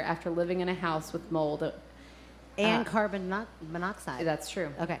experience here after living in a house with mold. And carbon monoxide. That's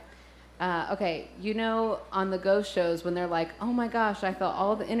true. Okay. Okay, you know, on the ghost shows when they're like, oh my gosh, I felt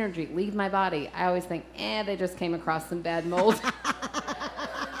all the energy leave my body. I always think, they just came across some bad mold.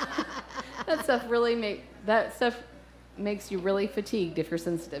 That stuff makes you really fatigued if you're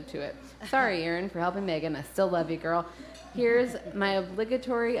sensitive to it. Sorry, Erin, for helping Megan. I still love you, girl. Here's my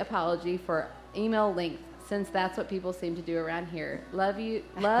obligatory apology for email length, since that's what people seem to do around here. Love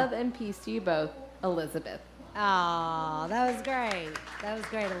and peace to you both, Elizabeth. Oh, that was great. That was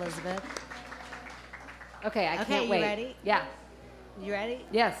great, Elizabeth. Okay, I can't wait. You ready? Yeah. You ready?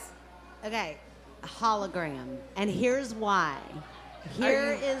 Yes. Okay. Hologram. And here's why.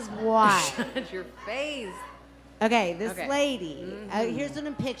 Here is why. Shut your face. Okay, this lady, here's what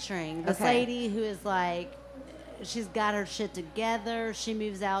I'm picturing. This Okay. lady who is like, she's got her shit together. She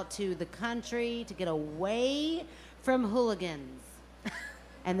moves out to the country to get away from hooligans.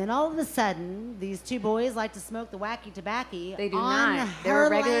 And then all of a sudden, these two boys like to smoke the wacky tobacco. They do on not. They her were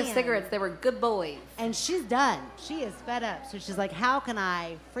regular land. cigarettes. They were good boys. And she's done. She is fed up. So she's like, how can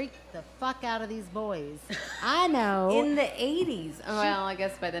I freak the fuck out of these boys? I know. In the 80s. Well, I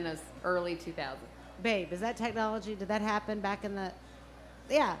guess by then it was early 2000s. Babe, is that technology? Did that happen back in the...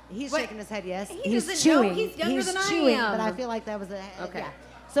 Yeah, he's What? shaking his head yes. He He's doesn't know. chewing. He's younger than I chewing, am. but I feel like that was a... Okay. Yeah.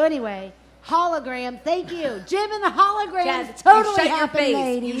 So anyway... Hologram, thank you. Jim and the hologram Chad, totally you shut happened, your face.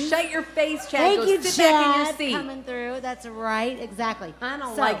 ladies. You shut your face, Chad. Thank Go you, sit Chad, back in your seat. coming through. That's right, exactly. I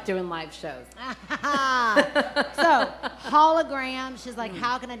don't So- like doing live shows. So, hologram, she's like,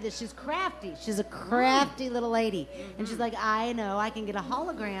 how can I do this? She's crafty. She's a crafty little lady. And she's like, I know I can get a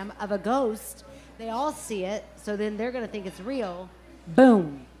hologram of a ghost. They all see it, so then they're going to think it's real.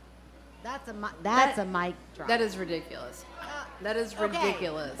 Boom. That's a mic drop. That is ridiculous. That is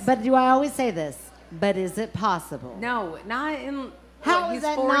ridiculous. But do I always say this? But is it possible? No, not in... How what, is he's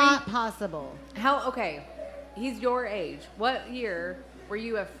that 40? not possible? How? Okay, he's your age. What year were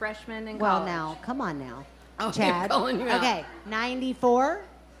you a freshman in Well, college? now, come on now. Oh, Chad. you're calling you out. Okay, 94?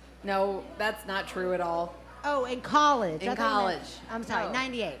 No, that's not true at all. Oh, in college. In I thought you meant- college. I'm sorry, No.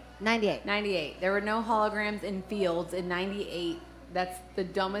 98. 98. 98. There were no holograms in fields in 98. That's the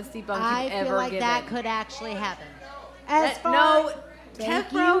dumbest debunk I you've ever feel like given. that could actually happen. No, Thank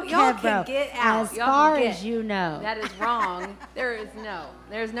Kevbro, you, y'all Kevbro. can get out. As Y'all far can get. as you know. That is wrong.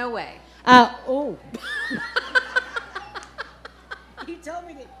 There's no way. Oh. He told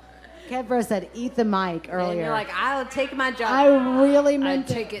me to. Kevbro said, eat the mic earlier. And you're like, I'll take my job. I really I meant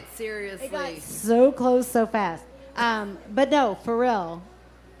to. take it seriously. It got so close so fast. But no, for real,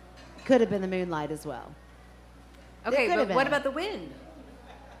 could have been the moonlight as well. Okay, could have but what been. about the wind?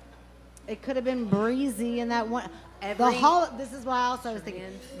 It could have been breezy in that one. This is why I also was thinking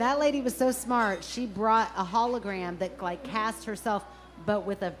that lady was so smart. She brought a hologram that like cast herself, but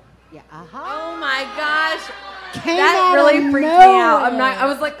with a Oh my gosh, Came that out really of freaked me out. nowhere. I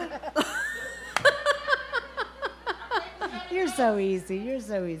was like, You're so easy. You're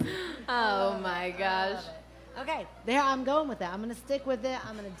so easy. oh my gosh. Okay, there I'm going with that. I'm going to stick with it.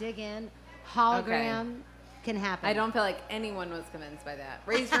 I'm going to dig in. Hologram can happen. I don't feel like anyone was convinced by that.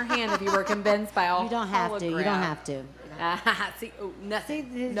 Raise your hand if you were convinced by all. You don't have to. You don't have to. See, oh,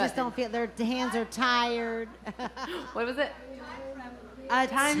 nothing. See, they just don't feel. Their hands are tired. What was it?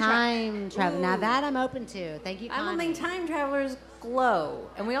 Time travel. Now that I'm open to. Thank you, I don't Connie. think time travelers glow,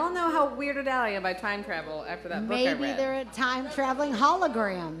 and we all know how weirded out I am by time travel after that book I Maybe read. they're a time traveling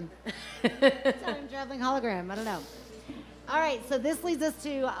hologram. Time traveling hologram. I don't know. All right, so this leads us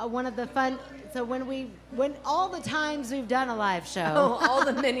to one of the fun. So when all the times we've done a live show, all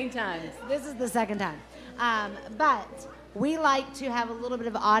the many times. this is the second time. But we like to have a little bit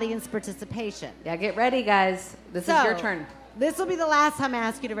of audience participation. Yeah, get ready, guys. This is your turn. This will be the last time I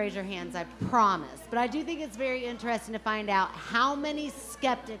ask you to raise your hands, I promise. But I do think it's very interesting to find out how many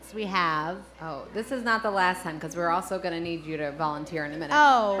skeptics we have. Oh, this is not the last time because we're also going to need you to volunteer in a minute.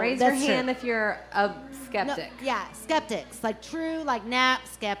 Oh, raise your that's hand true. if you're a skeptic. No, yeah, skeptics. Like true, like nap,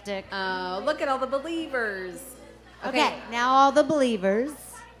 skeptic. Oh, look at all the believers. Okay, now all the believers.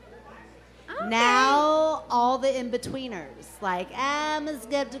 Okay. Now all the in-betweeners. Like, I'm a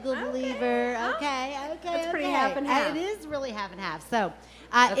skeptical believer. Okay. That's pretty half and half. It is really half and half. So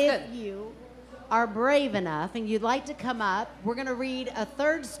That's if good. you are brave enough and you'd like to come up, we're going to read a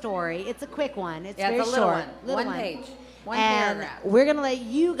third story. It's a quick one. It's very it's a little short. one. One page. One and paragraph. we're going to let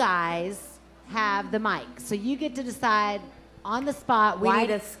you guys have the mic. So you get to decide on the spot. We Why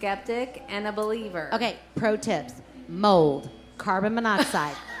need a skeptic and a believer? Okay, pro tips. Mold, carbon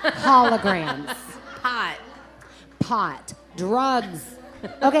monoxide, holograms, pot, drugs.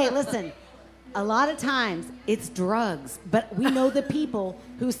 Okay, listen. A lot of times it's drugs, but we know the people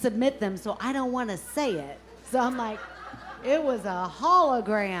who submit them, so I don't want to say it. So I'm like, it was a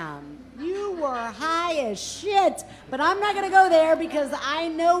hologram. You were high as shit, but I'm not going to go there because I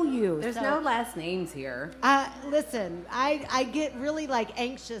know you. There's no last names here. Listen, I get really like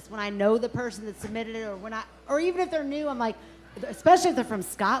anxious when I know the person that submitted it, or even if they're new, I'm like, especially if they're from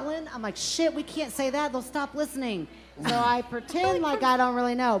Scotland, I'm like, shit, we can't say that. They'll stop listening. So I pretend like I don't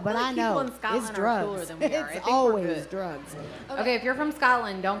really know, but I know people in Scotland it's are drugs. cooler than we are. I It's think we're always good. drugs. Okay, if you're from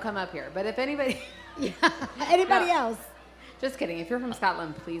Scotland, don't come up here. But if anybody... Anybody No. else? Just kidding. If you're from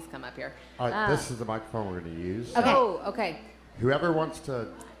Scotland, please come up here. All right, this is the microphone we're going to use. Okay. Oh, okay. Whoever wants to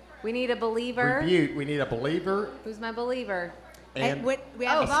We need a believer. rebuke, we need a believer Who's my believer? and We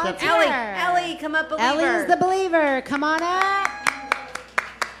have a volunteer. Ellie, come up, believer. Ellie is the believer. Come on up.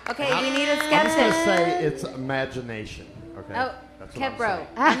 Okay, we need a I'm just going to skeptic. say it's imagination. Okay. Oh, That's what I'm Kebro. saying.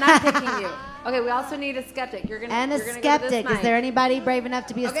 I'm not picking you. Okay, we also need a skeptic. You're gonna And a you're gonna skeptic. Go to this Is there mic. anybody brave enough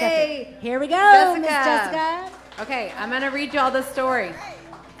to be a Okay. skeptic? Here we go, Jessica. Miss Jessica. Okay, I'm gonna read you all the story.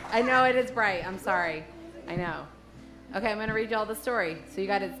 I know it is bright. I'm sorry. I know. Okay, I'm gonna read you all the story. So you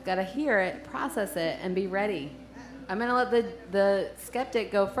gotta hear it, process it, and be ready. I'm gonna let the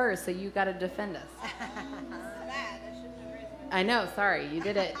skeptic go first, so you gotta defend us. I know. Sorry, you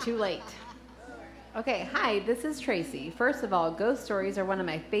did it too late. Okay, hi, this is Tracy. First of all, ghost stories are one of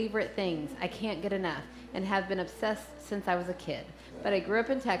my favorite things. I can't get enough and have been obsessed since I was a kid. But I grew up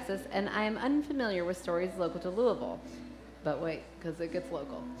in Texas and I am unfamiliar with stories local to Louisville. But wait, because it gets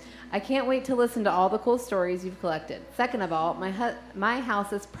local. I can't wait to listen to all the cool stories you've collected. Second of all, my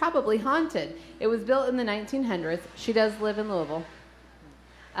house is probably haunted. It was built in the 1900s. She does live in Louisville.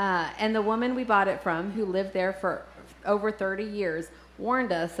 And the woman we bought it from, who lived there for over 30 years,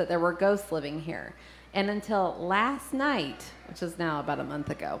 warned us that there were ghosts living here. And until last night, which is now about a month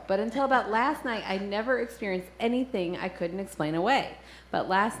ago, but until about last night, I never experienced anything I couldn't explain away. But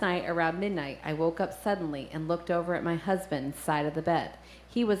last night, around midnight, I woke up suddenly and looked over at my husband's side of the bed.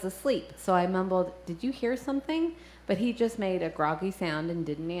 He was asleep, so I mumbled, "Did you hear something?" But he just made a groggy sound and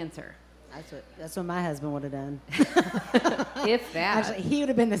didn't answer. That's what my husband would have done. If that. Actually, he would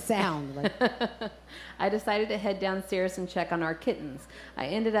have been the sound. Like, I decided to head downstairs and check on our kittens. I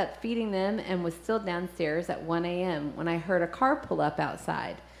ended up feeding them and was still downstairs at 1 a.m. when I heard a car pull up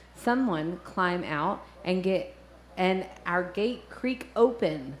outside. Someone climb out and our gate creak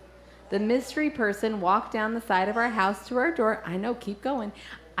open. The mystery person walked down the side of our house to our door. I know, keep going.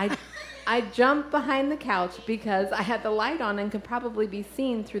 I jumped behind the couch because I had the light on and could probably be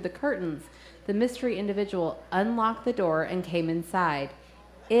seen through the curtains. The mystery individual unlocked the door and came inside.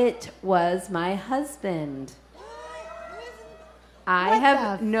 It was my husband.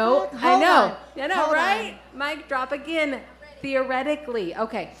 I know, right? Mic drop again. Theoretically.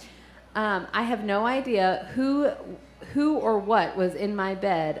 Okay. I have no idea who or what was in my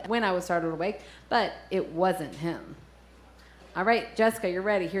bed when I was startled awake, but it wasn't him. All right, Jessica, you're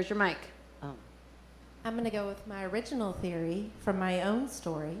ready. Here's your mic. I'm going to go with my original theory from my own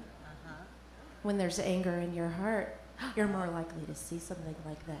story. When there's anger in your heart, you're more likely to see something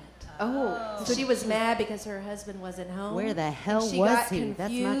like that. Oh. So she was mad because her husband wasn't home. where the hell She was got he? That's my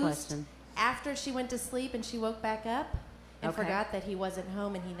confused question. After she went to sleep and she woke back up and Okay. forgot that he wasn't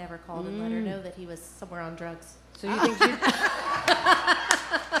home, and he never called and let her know that he was somewhere on drugs. So you think she...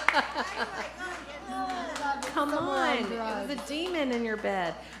 Come on. It was a demon in your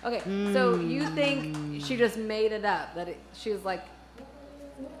bed. Okay, so you think she just made it up, that she was like,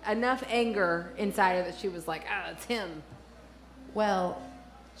 enough anger inside of it, she was like, it's him. Well,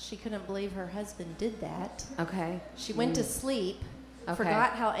 she couldn't believe her husband did that. Okay. She went to sleep, Okay.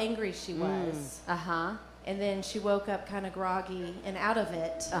 forgot how angry she was, Uh-huh. and then she woke up kind of groggy and out of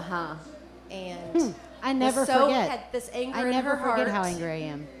it. Uh-huh. And I never so forget. had this anger I in never her forget heart, how angry I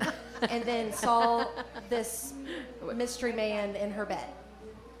am. and then saw this mystery man in her bed.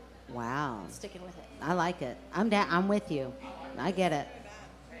 Wow. Sticking with it. I like it. I'm down. I'm with you. I get it.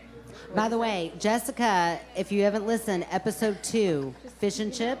 By the way, Jessica, if you haven't listened, episode 2, Fish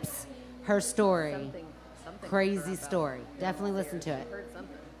and Chips, her story. Something Crazy story. Definitely listen to it. heard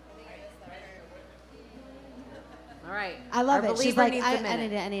something. All right. I love Our it. She's believer like, needs a I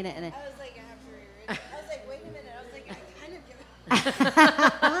minute. need it. I need it. I was like, I have to reread. I was like, wait a minute. I was like, I kind of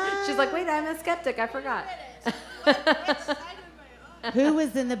give it. She's like, wait, I'm a skeptic. I forgot. Which side am I on? Who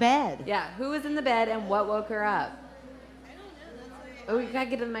was in the bed? Yeah. Who was in the bed and what woke her up? I don't know. That's like, Oh, you gotta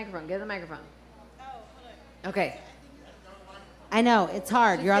get to the microphone. Get to the microphone. oh, hold on. Okay. I know. It's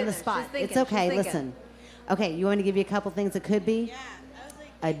hard. She's You're on the getting there. spot. She's thinking. It's okay. She's thinking. Listen. Okay, you want me to give you a couple things it could be? Yeah. I was like,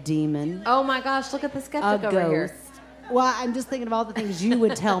 A demon. Oh my gosh, look at the A skeptic over here. ghost. Well, I'm just thinking of all the things you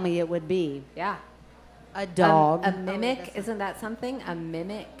would tell me it would be. Yeah. A dog. A mimic. Isn't that something? A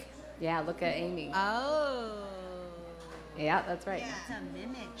mimic. Yeah, look at Amy. Oh. Yeah, that's right. yeah. It's a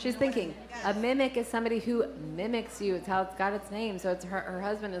mimic. She's thinking a mimic is somebody who mimics you. It's how it's got its name. So it's her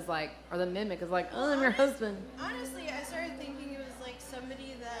husband is like, or the mimic is like, oh, I'm your husband. Honestly, I started thinking it was like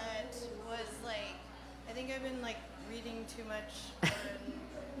somebody that was like, I think I've been like reading too much on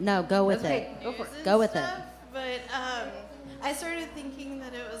No, go with Okay, it. go for it. news and Go with it. stuff, But I started thinking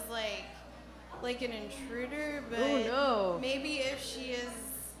that it was like an intruder, but Oh, no. maybe if she is,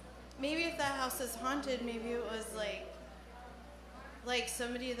 maybe if that house is haunted, maybe it was like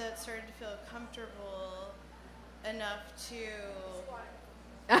somebody that started to feel comfortable enough to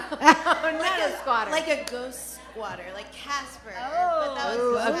Not a squatter. like a ghost squatter, like Casper. Oh, but that was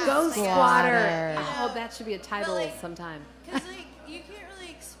a his house, ghost like squatter. Squatter. Oh, that should be a title like- sometime. Because like you can't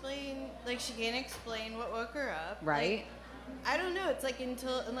really explain, like she can't explain what woke her up, Right. Like, I don't know. It's like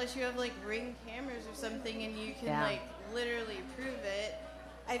unless you have like Ring cameras or something and you can Yeah. like literally prove it.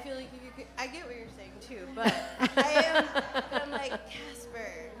 I feel like if you could, I get what you're saying too, but I'm like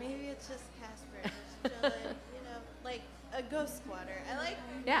Casper. Maybe it's just Casper just chilling, you know, like a ghost squatter.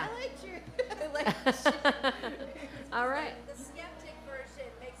 Yeah. I liked your, I liked your, All right. The skeptic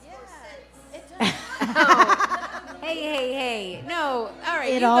version makes more sense. it does. Oh. Hey. No. All right.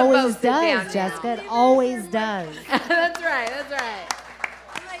 It you can always both sit down does, now. Jessica. It always does. That's right.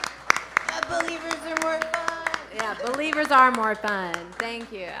 I'm like, believers are more fun. Yeah, believers are more fun.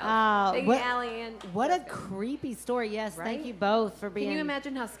 Thank you. Thank you, what- Allie. And What a creepy story. Yes, Right? thank you both for being. Can you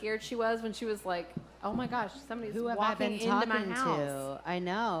imagine how scared she was when she was like, "Oh my gosh, somebody's who have I walking been into talking my house." to? I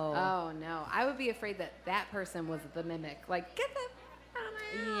know. Oh no, I would be afraid that person was the mimic. Like, get the out of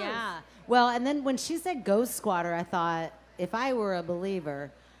my house. Yeah. Well, and then when she said ghost squatter, I thought if I were a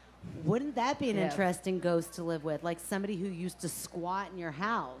believer, wouldn't that be an Yes. interesting ghost to live with? Like somebody who used to squat in your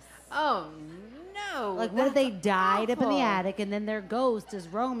house. Oh no. Like, what if they that's died up in the awful. attic and then their ghost is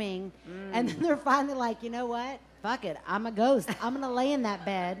roaming and then they're finally like, you know what? Fuck it. I'm a ghost. I'm going to lay in that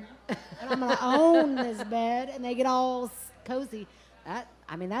bed and I'm going to own this bed. And they get all cozy.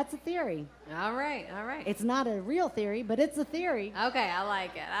 That's a theory. All right. It's not a real theory, but it's a theory. Okay, I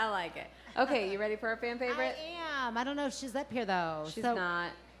like it. Okay, you ready for our fan favorite? I am. I don't know if she's up here, though. She's So, not.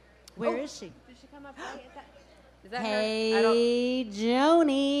 Where is she? Did she come up? Is that her? I don't. Hey,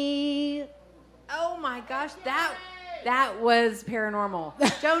 Joni. Oh my gosh, that was paranormal.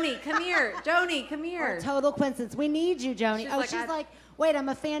 Joni, come here. Joni, come here. Total coincidence. We need you, Joni. She's Oh, like, she's I- like, wait, I'm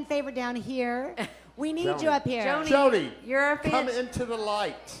a fan favorite down here. We need Joni. you up here. Joni, Joni, you're our fan. come into the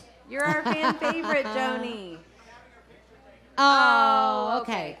light. You're our fan favorite, Joni. Oh,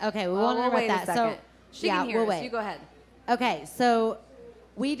 okay. Okay, we Well, won't we'll worry wait a about that. second. So, She yeah, can hear we'll us. wait. You go ahead. Okay, so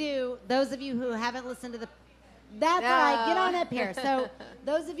we do, those of you who haven't listened to that's right, get on up here. So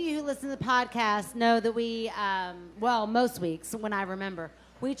those of you who listen to the podcast know that we, most weeks when I remember,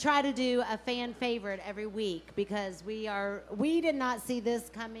 we try to do a fan favorite every week because we did not see this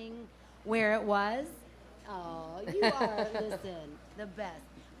coming where it was. Oh, you are, listen, the best.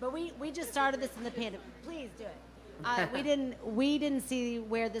 But we just started this in the pandemic. Please do it. We didn't see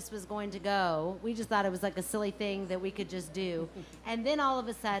where this was going to go. We just thought it was like a silly thing that we could just do. And then all of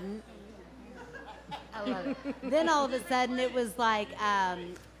a sudden, I love it. Then all of a sudden it was like,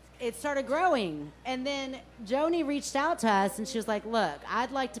 it started growing. And then Joni reached out to us and she was like, look,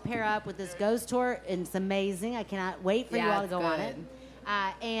 I'd like to pair up with this ghost tour. And it's amazing. I cannot wait for you Yeah, all to it's go on good. it.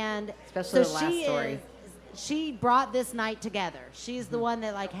 And Especially so the last she story. she brought this night together. She's the one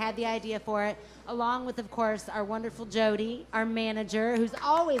that like had the idea for it, along with, of course, our wonderful Jody, our manager, who's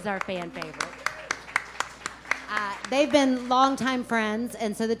always our fan favorite. They've been longtime friends,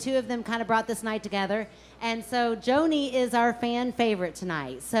 and so the two of them kind of brought this night together. And so Joni is our fan favorite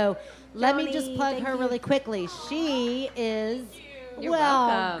tonight. So let me just plug her really quickly. She is, You're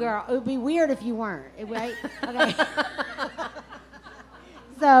welcome. girl, it would be weird if you weren't, right? Okay.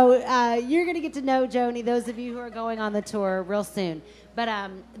 So you're going to get to know Joni, those of you who are going on the tour real soon. But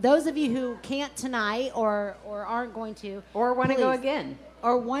those of you who can't tonight or aren't going to. Or want to go please- again.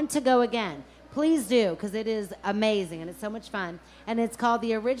 Or want to go again. Please do, because it is amazing and it's so much fun. And it's called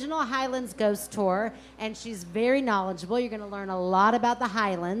the Original Highlands Ghost Tour, and she's very knowledgeable. You're going to learn a lot about the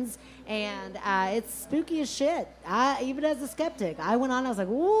Highlands, and it's spooky as shit. Even as a skeptic, I went on, I was like,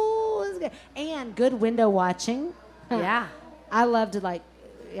 ooh, this is good. And good window watching. Yeah. I love to, like,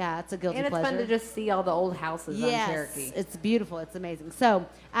 yeah, it's a guilty And it's pleasure. fun to just see all the old houses on Yes, Cherokee. it's beautiful. It's amazing. So,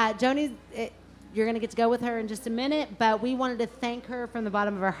 Joni, you're going to get to go with her in just a minute, but we wanted to thank her from the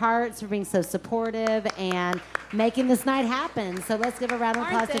bottom of our hearts for being so supportive and making this night happen. So let's give a round of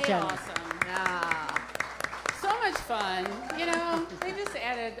applause Aren't to they Joni. awesome? Ah. So much fun. You know, they just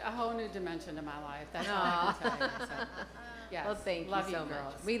added a whole new dimension to my life. That's all I can tell you. So, yes, Well, thank love you so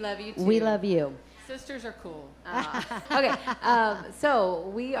girls. much. We love you too. We love you. Sisters are cool. Okay, so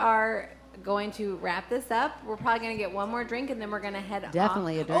we are going to wrap this up. We're probably going to get one more drink, and then we're going to head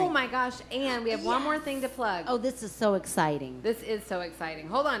Definitely off. a drink. Oh, my gosh, and we have one more thing to plug. Oh, this is so exciting. This is so exciting.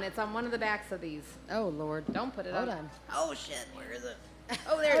 Hold on, it's on one of the backs of these. Oh, Lord. Don't put it Hold on. on. Oh, shit, where is it?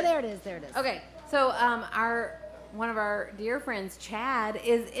 Oh, there Oh, it is. there it is. There it is. Okay, so one of our dear friends, Chad,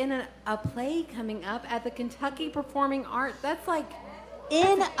 is in a play coming up at the Kentucky Performing Arts. That's like,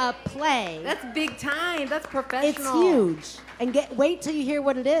 In a play. that's big time. That's It's professional. huge. And wait till you hear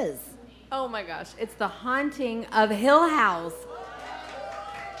what it is. Oh my gosh, it's The Haunting of Hill House.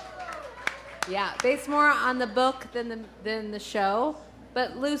 Yeah, based more on the book than the show,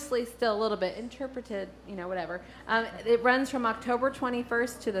 but loosely still a little bit interpreted, whatever. It runs from October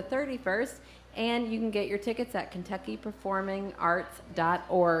 21st to the 31st, and you can get your tickets at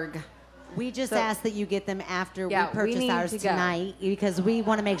KentuckyPerformingArts.org. We just So- ask that you get them after Yeah, we we purchase need ours to go. tonight because we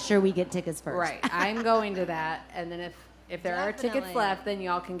want to make sure we get tickets first. Right, I'm going to that, and then if there are tickets Definitely. left, then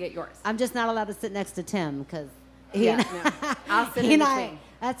y'all can get yours. I'm just not allowed to sit next to Tim because No, I'll sit in between.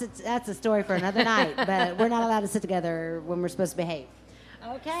 That's a story for another night. But we're not allowed to sit together when we're supposed to behave.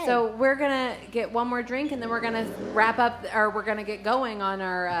 Okay. So we're gonna get one more drink, and then we're gonna wrap up, or we're gonna get going on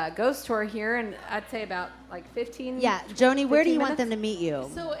our ghost tour here, and I'd say about like 15. yeah, Joni, where do 15 you want minutes? them to meet you?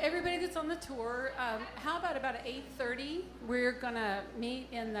 So everybody that's on the tour, how about 8:30? We're gonna meet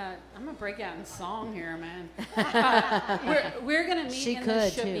in the. I'm gonna break out in song here, man. We're gonna meet She in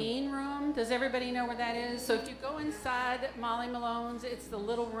could, the too. Shabine room. Does everybody know where that is? So if you go inside Molly Malones, it's the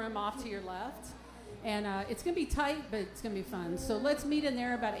little room off to your left, and it's gonna be tight, but it's gonna be fun. So let's meet in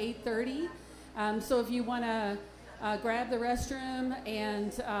there about 8:30. So if you wanna grab the restroom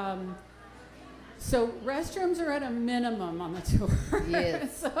and. So restrooms are at a minimum on the tour.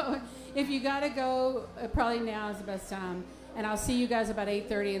 Yes. So if you got to go, probably now is the best time. And I'll see you guys about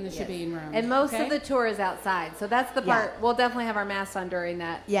 8:30 in the Shabine room. And most okay? of the tour is outside, so that's the Yeah. part. We'll definitely have our masks on during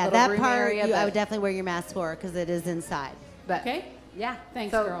that. Yeah, little that room part area, I but- would definitely wear your mask for because it is inside. But Okay? yeah,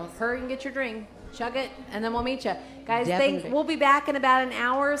 Thanks, so girls. hurry and get your drink, chug it, and then we'll meet you, guys. Definitely. We'll be back in about an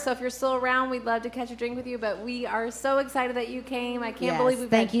hour. So if you're still around, we'd love to catch a drink with you. But we are so excited that you came. I can't Yes, believe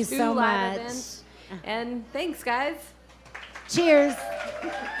we've thank had you two so live much. events. And thanks, guys. Cheers.